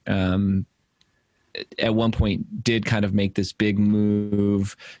Church at one point did kind of make this big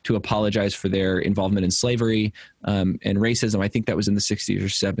move to apologize for their involvement in slavery and racism. I think that was in the 60s or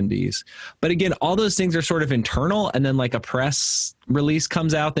 70s. But again, all those things are sort of internal, and then like a press release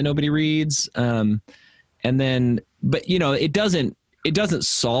comes out that nobody reads. And then, but you know, it doesn't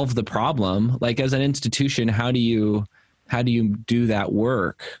solve the problem. Like as an institution, how do you do that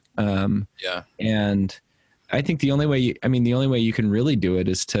work? And I think the only way you can really do it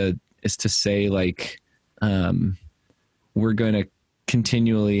is to say like, we're going to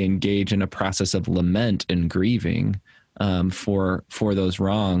continually engage in a process of lament and grieving, for those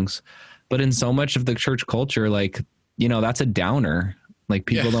wrongs. But in so much of the church culture, like, you know, that's a downer. Like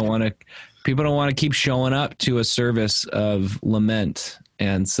people don't want to keep showing up to a service of lament.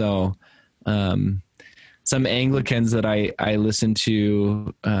 And so, some Anglicans that I listened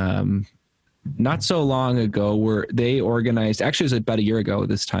to, not so long ago, they organized, actually it was about a year ago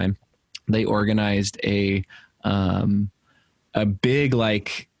this time, they organized a big,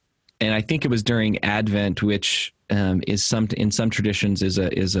 like, and I think it was during Advent, which is in some traditions is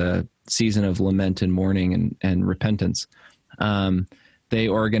a season of lament and mourning and repentance. They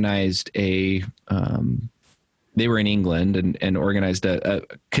organized they were in England and organized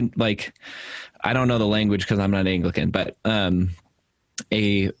like, I don't know the language because I'm not Anglican, but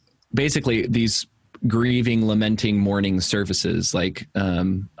basically these grieving, lamenting, mourning services, like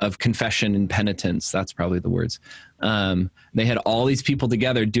of confession and penitence. That's probably the words. They had all these people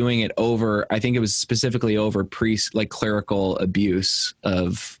together doing it over, I think it was specifically over priest, like clerical abuse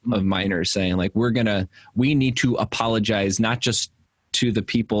of minors, saying like, we need to apologize, not just to the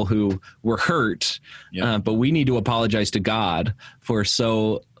people who were hurt, but we need to apologize to God for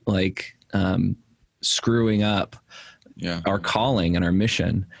screwing up our calling and our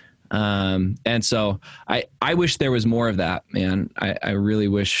mission. And so I wish there was more of that, man. I really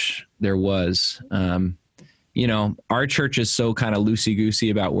wish there was. You know, our church is so kind of loosey-goosey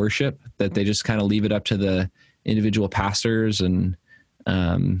about worship that they just kind of leave it up to the individual pastors and,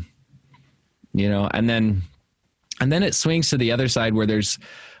 you know, and then it swings to the other side where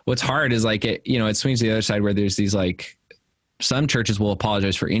what's hard is like, it swings to the other side where there's these, like, some churches will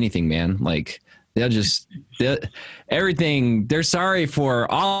apologize for anything, man. Like everything, they're sorry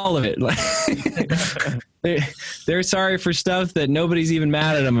for all of it. They're sorry for stuff that nobody's even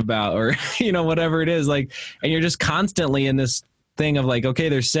mad at them about, or, you know, whatever it is, like, and you're just constantly in this thing of like, okay,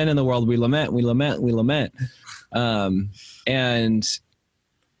 there's sin in the world. We lament. And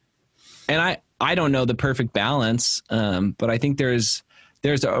I don't know the perfect balance. But I think there is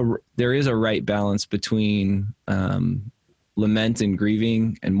a right balance between, lament and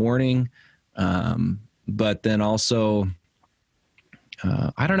grieving and mourning. But then also,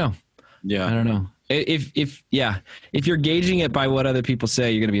 I don't know. Yeah. I don't know. If you're gauging it by what other people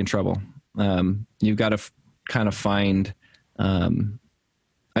say, you're going to be in trouble. You've got to kind of find, I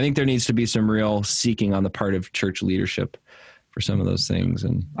think there needs to be some real seeking on the part of church leadership for some of those things.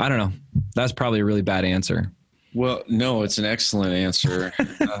 And I don't know, that's probably a really bad answer. Well, no, it's an excellent answer.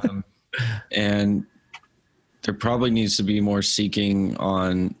 And there probably needs to be more seeking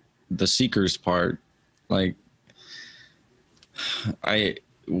on the seeker's part. Like,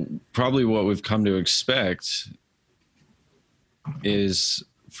 probably what we've come to expect is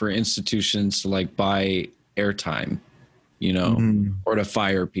for institutions to like buy airtime, you know, or to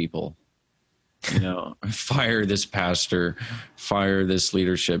fire people, you know, fire this pastor, fire this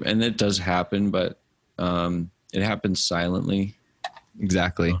leadership. And it does happen, but it happens silently.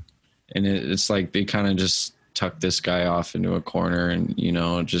 Exactly. And it's like they kind of just tuck this guy off into a corner and, you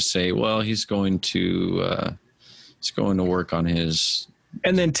know, just say, well, he's going to work on his.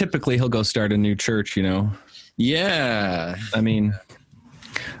 And then typically he'll go start a new church, you know? Yeah. I mean,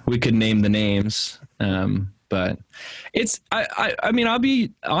 we could name the names, but it's, I mean, I'll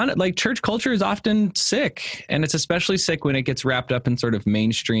be honest, like church culture is often sick, and it's especially sick when it gets wrapped up in sort of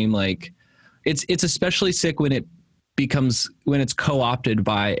mainstream. Like it's especially sick when it's co-opted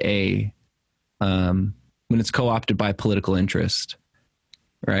by political interest.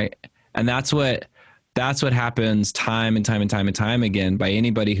 right? And that's what happens time and time again by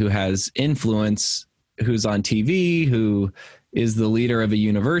anybody who has influence, who's on TV, who is the leader of a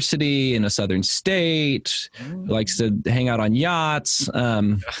university in a southern state, likes to hang out on yachts.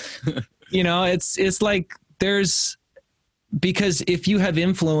 It's like because if you have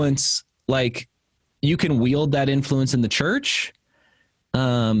influence, like you can wield that influence in the church,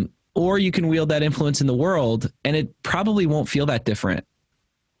 or you can wield that influence in the world, and it probably won't feel that different,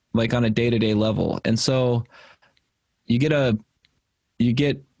 like on a day-to-day level. And so you get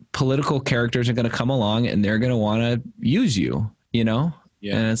political characters are going to come along and they're going to want to use you, and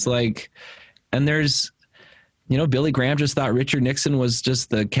it's like, and there's, Billy Graham just thought Richard Nixon was just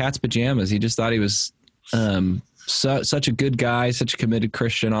the cat's pajamas. He just thought he was such a good guy, such a committed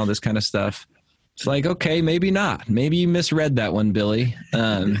Christian, all this kind of stuff. It's like, okay, maybe not. Maybe you misread that one, Billy.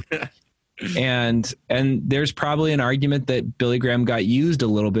 And there's probably an argument that Billy Graham got used a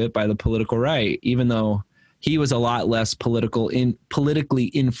little bit by the political right, even though he was a lot less politically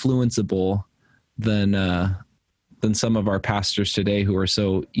influenceable than some of our pastors today who are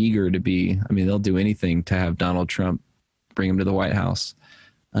so eager to be. I mean, they'll do anything to have Donald Trump bring him to the White House.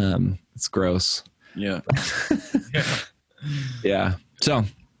 It's gross. Yeah. Yeah. So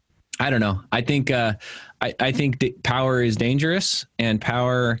I don't know. I think I think power is dangerous, and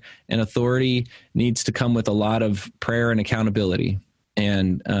power and authority needs to come with a lot of prayer and accountability.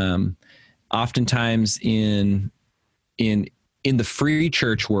 And oftentimes in the free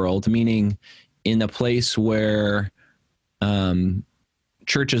church world, meaning in the place where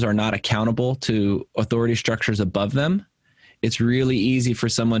churches are not accountable to authority structures above them, it's really easy for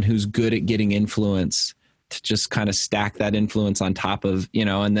someone who's good at getting influence to just kind of stack that influence on top of,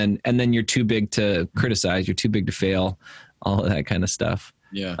 and then you're too big to criticize, you're too big to fail, all of that kind of stuff.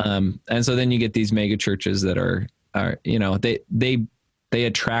 Yeah. And so then you get these mega churches that are they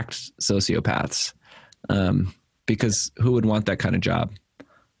attract sociopaths, because who would want that kind of job?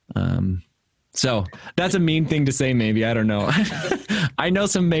 So that's a mean thing to say, maybe. I don't know. I know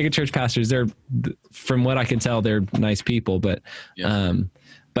some mega church pastors. They're, from what I can tell, they're nice people, but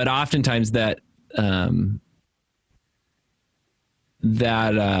oftentimes that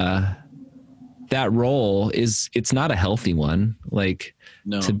role it's not a healthy one, like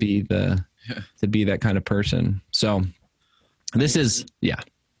to be that kind of person. So this is,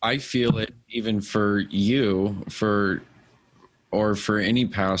 I feel it even for you, or for any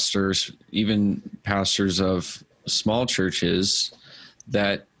pastors, even pastors of small churches,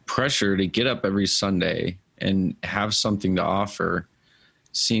 that pressure to get up every Sunday and have something to offer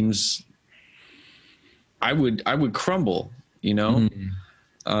seems, I would crumble,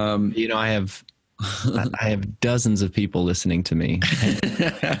 Mm-hmm. I have dozens of people listening to me.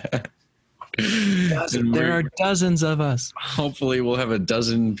 There are dozens of us. Hopefully we'll have a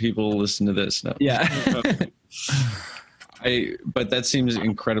dozen people listen to this now. Yeah. But that seems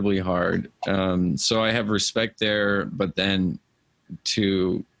incredibly hard. So I have respect there, but then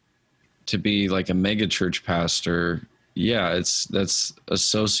to be like a mega church pastor, that's a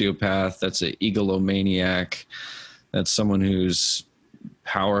sociopath. That's an egomaniac. That's someone who's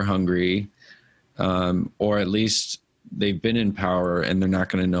power hungry, or at least they've been in power and they're not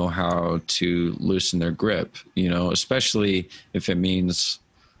going to know how to loosen their grip, especially if it means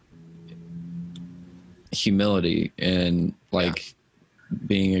humility and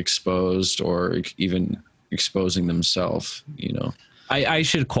being exposed, or even exposing themselves, I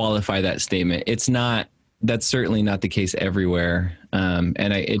should qualify that statement. That's certainly not the case everywhere. And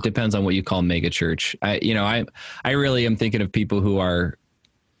it depends on what you call mega church. I really am thinking of people who are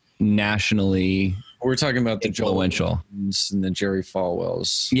nationally, we're talking about the influential and the Jerry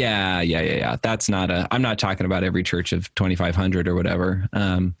Falwells. Yeah. That's I'm not talking about every church of 2,500 or whatever.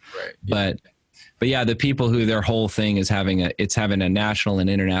 Right. Yeah. But yeah, the people who their whole thing is having a national and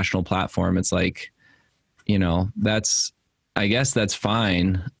international platform. It's like, I guess that's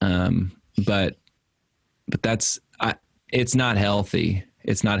fine. But it's not healthy.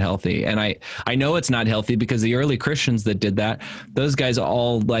 It's not healthy. And I know it's not healthy because the early Christians that did that, those guys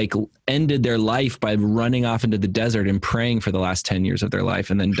all ended their life by running off into the desert and praying for the last 10 years of their life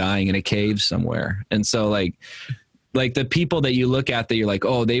and then dying in a cave somewhere. And so like the people that you look at that you're like,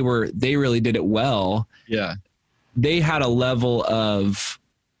 oh, they really did it well. Yeah. They had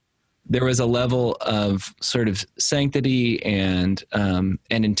there was a level of sort of sanctity and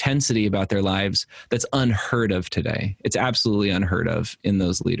intensity about their lives that's unheard of today. It's absolutely unheard of in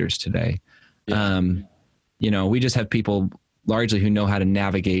those leaders today. Yeah. We just have people largely who know how to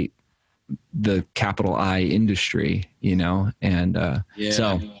navigate the capital I industry, and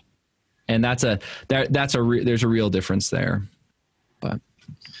so, and there's a real difference there. But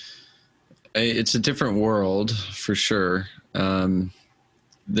It's a different world for sure.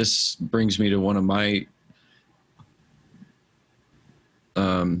 This brings me to one of my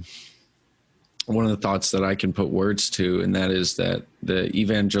one of the thoughts that I can put words to, and that is that the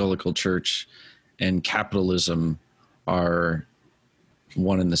evangelical church and capitalism are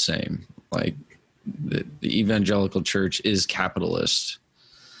one and the same. Like the evangelical church is capitalist.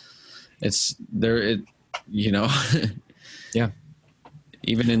 It's there, Yeah.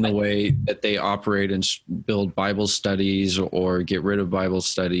 Even in the way that they operate and build Bible studies or get rid of Bible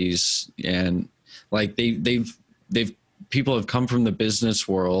studies. And like they've people have come from the business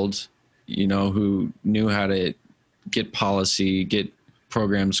world, who knew how to get policy, get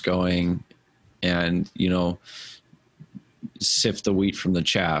programs going, and, sift the wheat from the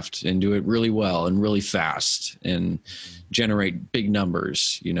chaff and do it really well and really fast and generate big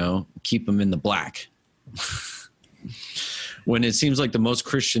numbers, keep them in the black. When it seems like the most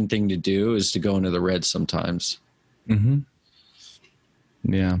Christian thing to do is to go into the red sometimes. Mm-hmm.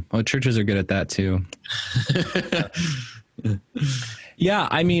 Yeah. Well, churches are good at that too. Yeah.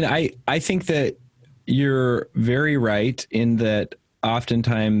 I mean, I think that you're very right in that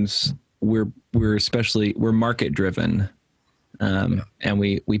oftentimes we're market driven. And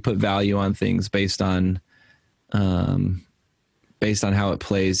we put value on things based on how it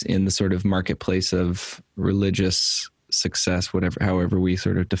plays in the sort of marketplace of religious success, however we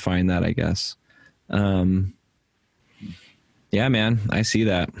sort of define that, I guess. Yeah, man, I see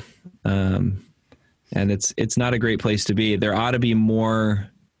that. And it's not a great place to be. There ought to be more,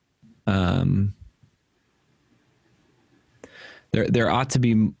 there ought to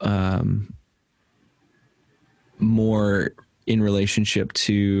be, more in relationship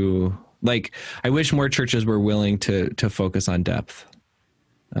to, like, I wish more churches were willing to focus on depth.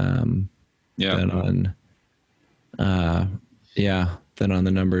 Than on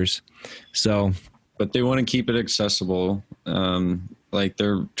the numbers. So, but they want to keep it accessible. Like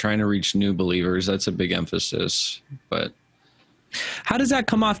they're trying to reach new believers. That's a big emphasis. But how does that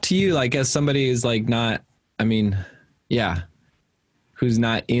come off to you? Like, as somebody who's like not, I mean, yeah, who's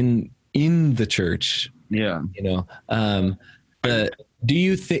not in the church. Yeah. Do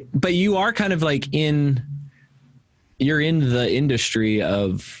you think, but you are kind of like you're in the industry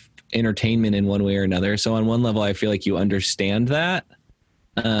of entertainment in one way or another. So on one level, I feel like you understand that.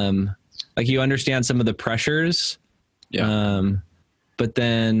 Like you understand some of the pressures. Yeah. But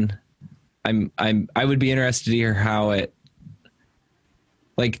then I would be interested to hear how it,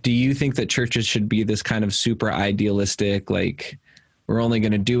 like, do you think that churches should be this kind of super idealistic, like, we're only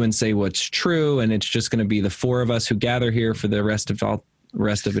going to do and say what's true, and it's just going to be the four of us who gather here for the rest of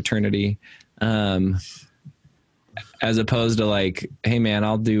eternity, as opposed to like, hey man,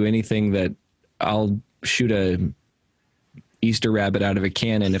 I'll do anything that I'll shoot a Easter rabbit out of a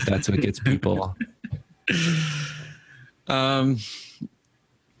cannon if that's what gets people. I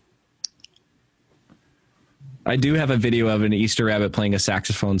do have a video of an Easter rabbit playing a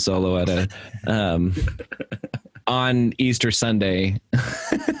saxophone solo at on Easter Sunday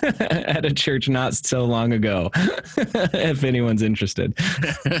at a church not so long ago, if anyone's interested.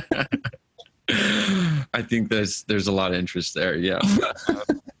 I think there's a lot of interest there. Yeah.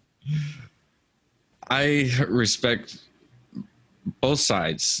 I respect both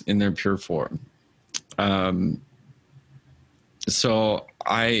sides in their pure form. So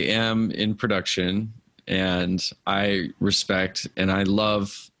I am in production, and I respect and I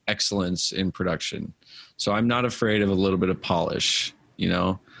love excellence in production. So I'm not afraid of a little bit of polish,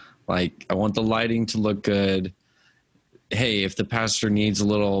 like I want the lighting to look good. Hey, if the pastor needs a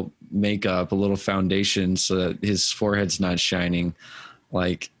little makeup, a little foundation so that his forehead's not shining,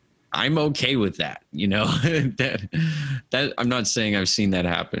 like I'm okay with that, that I'm not saying I've seen that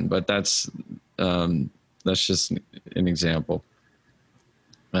happen, but that's just an example.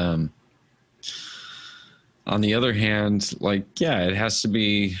 On the other hand, like, yeah, it has to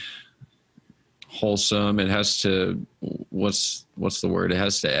be wholesome. It has to, what's the word? It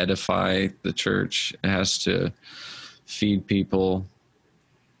has to edify the church. It has to feed people.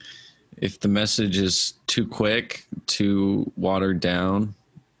 If the message is too quick, too watered down,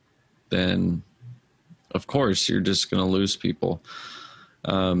 then of course you're just going to lose people.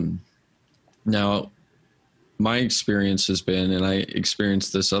 Now, my experience has been, and I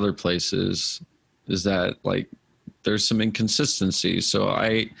experienced this other places, is that like there's some inconsistency. So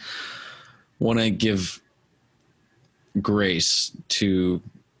I want to give grace to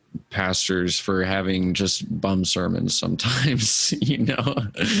pastors for having just bum sermons sometimes,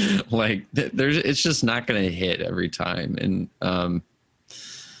 like it's just not going to hit every time. And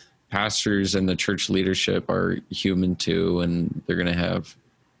pastors and the church leadership are human too, and they're going to have,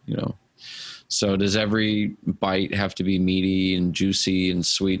 So does every bite have to be meaty and juicy and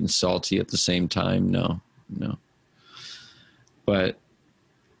sweet and salty at the same time? No. But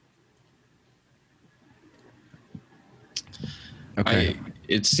Okay.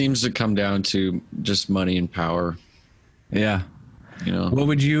 It seems to come down to just money and power. Yeah. You know,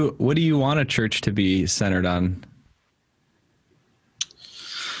 What do you want a church to be centered on?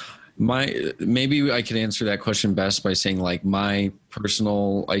 Maybe I could answer that question best by saying like my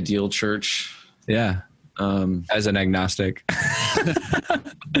personal ideal church. Yeah. As an agnostic.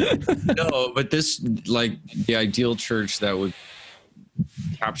 No, but this, like, the ideal church that would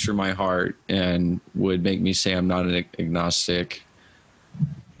capture my heart and would make me say I'm not an agnostic.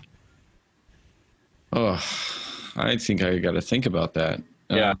 Oh, I think I got to think about that.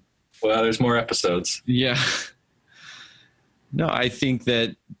 Yeah. Well, there's more episodes. Yeah. No, I think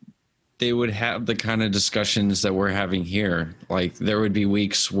that they would have the kind of discussions that we're having here. Like there would be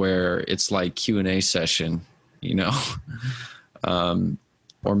weeks where it's like Q&A session, you know,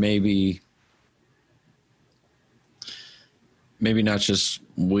 or maybe not just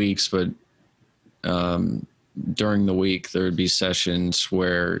weeks, but during the week there would be sessions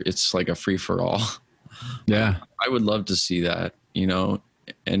where it's like a free for all. Yeah. I would love to see that, you know,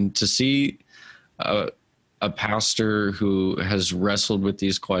 and to see a pastor who has wrestled with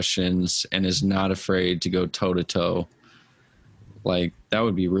these questions and is not afraid to go toe to toe. Like that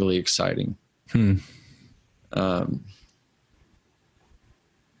would be really exciting.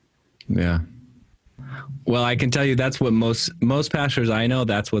 Yeah. Well, I can tell you that's what most pastors I know,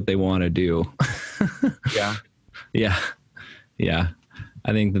 that's what they want to do. Yeah. Yeah. Yeah.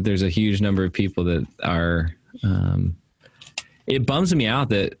 I think that there's a huge number of people that are, it bums me out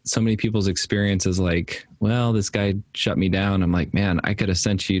that so many people's experience is like, well, this guy shut me down. I'm like, man, I could have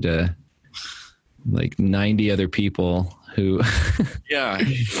sent you to like 90 other people who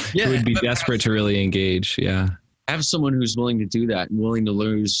who would be desperate to really engage. Yeah. Have someone who's willing to do that and willing to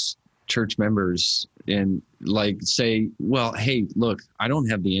lose church members and like say, well, hey, look, I don't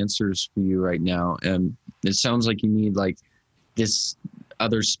have the answers for you right now. And it sounds like you need like this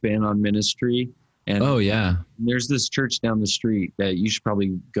other spin on ministry. And oh yeah, there's this church down the street that you should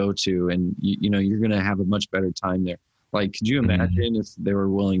probably go to, and you know you're going to have a much better time there. Like, could you imagine if they were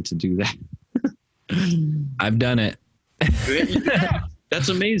willing to do that? I've done it. Yeah, that's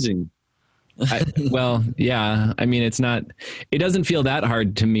amazing. Well, yeah. I mean, it doesn't feel that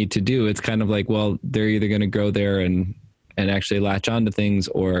hard to me to do. It's kind of like, well, they're either going to go there and actually latch on to things,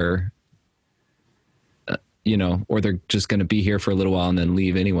 or you know, or they're just going to be here for a little while and then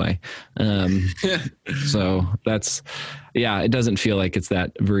leave anyway. So that's, yeah, it doesn't feel like it's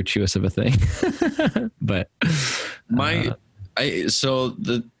that virtuous of a thing, but so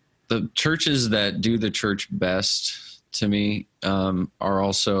the churches that do the church best to me, are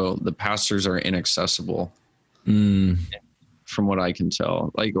also the pastors are inaccessible from what I can tell,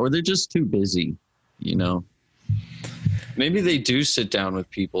 like, or they're just too busy, you know. Maybe they do sit down with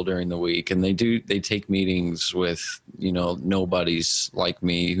people during the week and they take meetings with, you know, nobodies like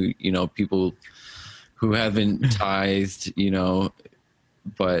me who, you know, people who haven't tithed, you know,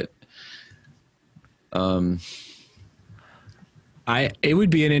 but, it would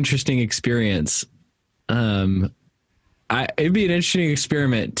be an interesting experience. It'd be an interesting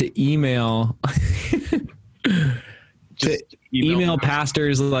experiment to email email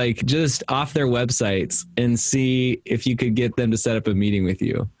pastors like just off their websites and see if you could get them to set up a meeting with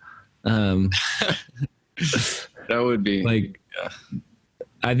you. That would be like,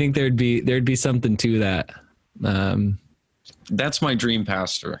 I think there'd be something to that. That's my dream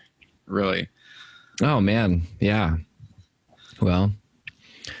pastor, really. Oh man. Yeah. Well,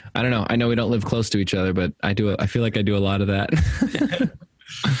 I don't know. I know we don't live close to each other, but I feel like I do a lot of that.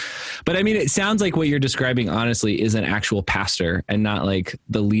 But I mean, it sounds like what you're describing, honestly, is an actual pastor and not like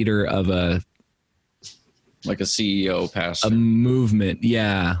the leader of like a CEO pastor, a movement.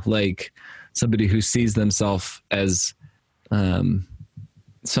 Yeah. Like somebody who sees themselves as,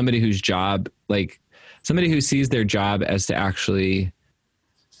 somebody who sees their job as to actually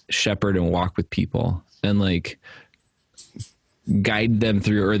shepherd and walk with people and like guide them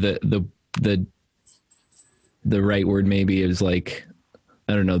through, or the right word maybe is like,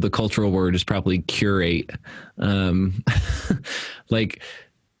 I don't know, the cultural word is probably curate. Like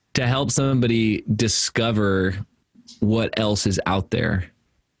to help somebody discover what else is out there,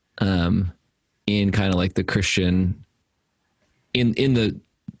 in kind of like the Christian, to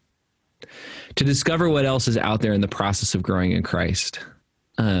discover what else is out there in the process of growing in Christ.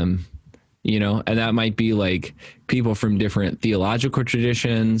 You know, and that might be like people from different theological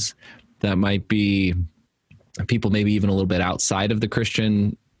traditions. That might be people maybe even a little bit outside of the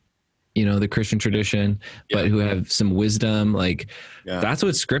Christian the Christian tradition, but who have some wisdom. Like that's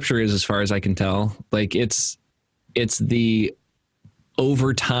what scripture is, as far as I can tell. Like it's the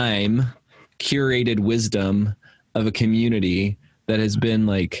over time curated wisdom of a community that has been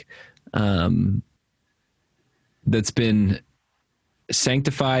like, that's been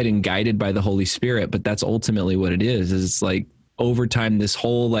sanctified and guided by the Holy Spirit. But that's ultimately what it is it's like over time, this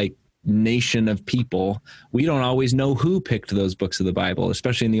whole like nation of people, we don't always know who picked those books of the Bible,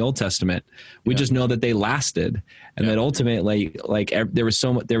 especially in the Old Testament. We just know that they lasted, and that ultimately, like there was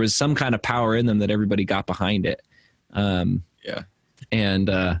some kind of power in them that everybody got behind it. And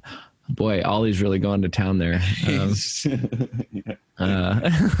boy, Ollie's really going to town there.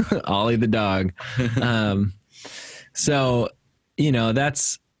 Ollie the dog. So,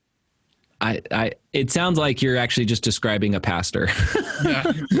 that's, it sounds like you're actually just describing a pastor,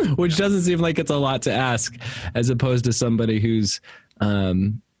 which doesn't seem like it's a lot to ask, as opposed to somebody who's,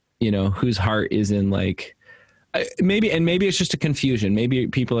 whose heart is in like, maybe it's just a confusion. Maybe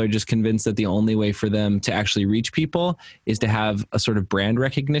people are just convinced that the only way for them to actually reach people is to have a sort of brand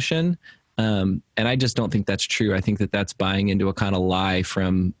recognition. And I just don't think that's true. I think that that's buying into a kind of lie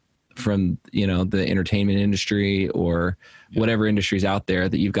from the entertainment industry or whatever industry's out there,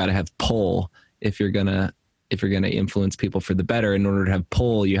 that you've got to have pull if you're gonna influence people for the better. In order to have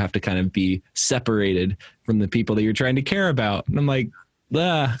pull, you have to kind of be separated from the people that you're trying to care about. And I'm like,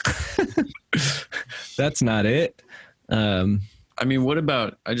 that's not it. What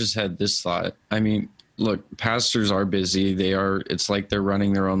about, I just had this thought. Look, pastors are busy. It's like they're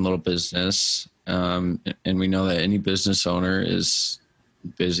running their own little business. And we know that any business owner is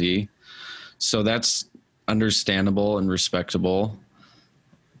busy. So that's understandable and respectable.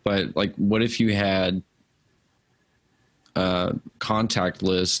 But like, what if you had a contact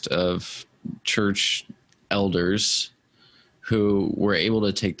list of church elders who were able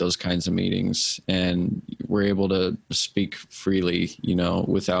to take those kinds of meetings and were able to speak freely,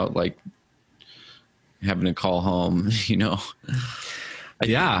 without like having to call home,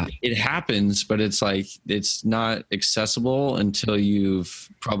 It happens, but it's like, it's not accessible until you've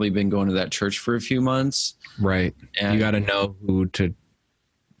probably been going to that church for a few months. Right. And you got to know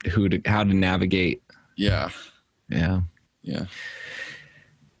how to navigate. Yeah. Yeah. Yeah.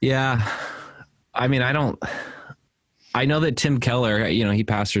 Yeah. I know that Tim Keller, he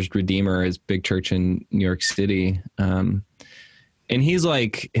pastors Redeemer, his big church in New York City. And he's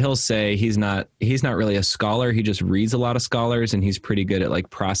like, he'll say he's not really a scholar. He just reads a lot of scholars, and he's pretty good at like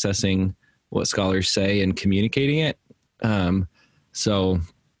processing what scholars say and communicating it. So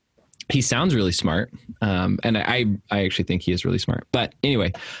he sounds really smart. And I actually think he is really smart. But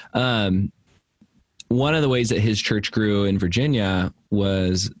anyway, one of the ways that his church grew in Virginia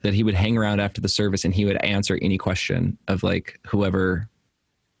was that he would hang around after the service and he would answer any question of like whoever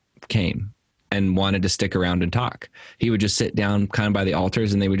came and wanted to stick around and talk. He would just sit down kind of by the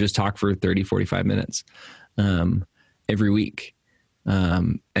altars, and they would just talk for 30, 45 minutes every week.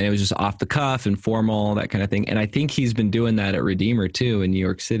 And it was just off the cuff, informal, that kind of thing. And I think he's been doing that at Redeemer too in New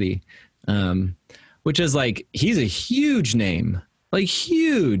York City, which is like, he's a huge name, like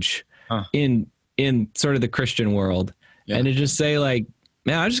huge in sort of the Christian world. Yeah. And to just say like,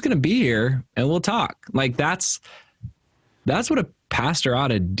 man, I'm just going to be here and we'll talk. Like that's what a pastor ought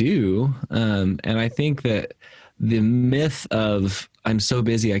to do. And I think that the myth of I'm so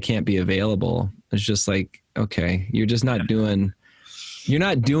busy, I can't be available is just like, okay, you're just not doing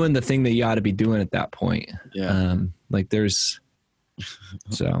the thing that you ought to be doing at that point. Yeah.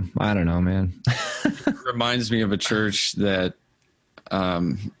 So I don't know, man. It reminds me of a church that,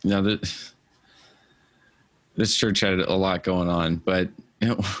 this church had a lot going on, but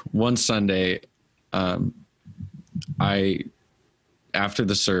one Sunday, after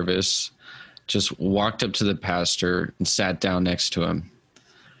the service, just walked up to the pastor and sat down next to him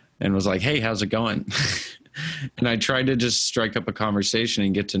and was like, "Hey, how's it going?" And I tried to just strike up a conversation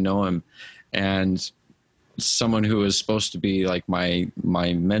and get to know him. And someone who was supposed to be like my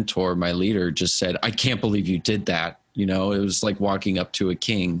mentor, my leader, just said, "I can't believe you did that." It was like walking up to a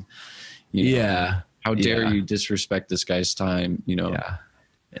king. Yeah. How dare you disrespect this guy's time, Yeah.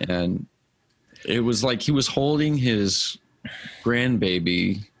 And it was like he was holding his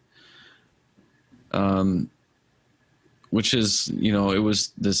grandbaby, which is, it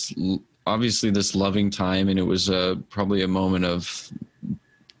was obviously this loving time, and it was probably a moment of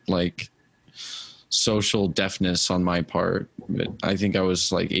like social deafness on my part. But I think I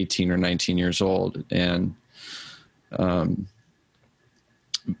was like 18 or 19 years old, and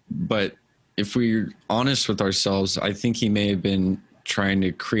but if we're honest with ourselves, I think he may have been trying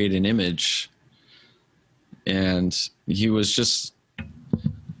to create an image, and he was just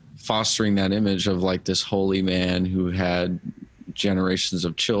fostering that image of like this holy man who had generations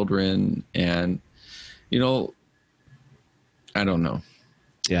of children, and I don't know.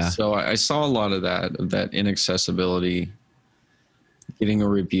 Yeah. So I saw a lot of that inaccessibility, getting a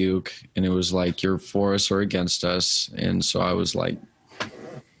rebuke, and it was like, you're for us or against us. And so I was like,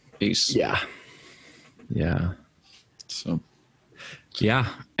 peace. Yeah. Yeah. So, yeah.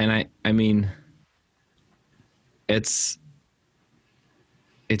 And I mean, it's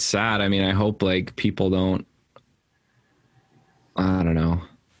sad. I mean, I hope like people don't, I don't know.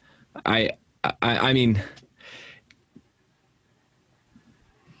 I mean,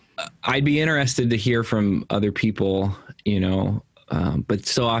 I'd be interested to hear from other people, but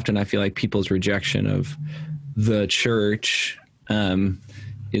so often I feel like people's rejection of the church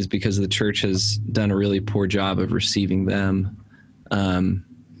is because the church has done a really poor job of receiving them. And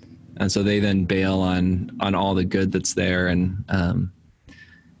so they then bail on all the good that's there. And, and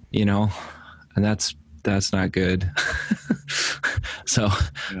that's not good. So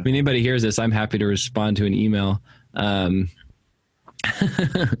if anybody hears this, I'm happy to respond to an email.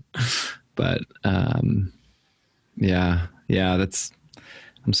 But yeah,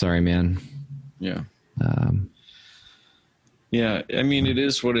 I'm sorry, man. Yeah. Yeah. I mean, it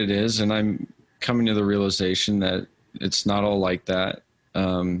is what it is. And I'm coming to the realization that it's not all like that.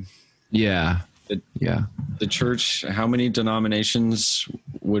 Yeah. The church, how many denominations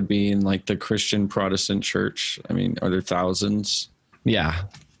would be in like the Christian Protestant church? I mean, are there thousands? Yeah.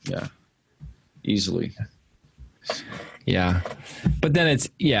 Yeah. Easily. Yeah. But then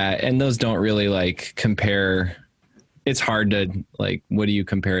and those don't really like compare. It's hard to like, what do you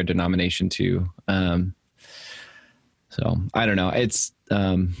compare a denomination to? So I don't know. It's,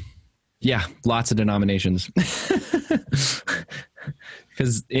 lots of denominations.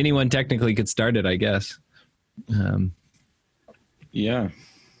 Because anyone technically could start it, I guess. Yeah.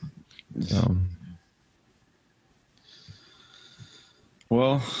 So.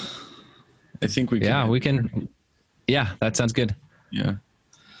 Well, I think we can. Yeah, we can. Yeah, that sounds good. Yeah.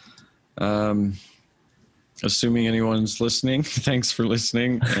 Assuming anyone's listening, thanks for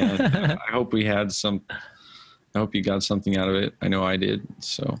listening. And I hope we had I hope you got something out of it. I know I did.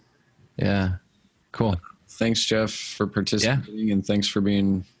 So. Yeah. Cool. Thanks, Jeff, for participating, and thanks for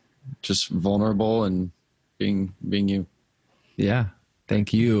being just vulnerable and being you. Yeah.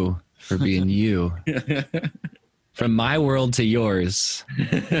 Thank you for being you. From my world to yours.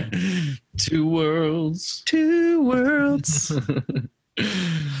 Two worlds. Two worlds.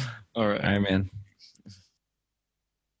 All right, man.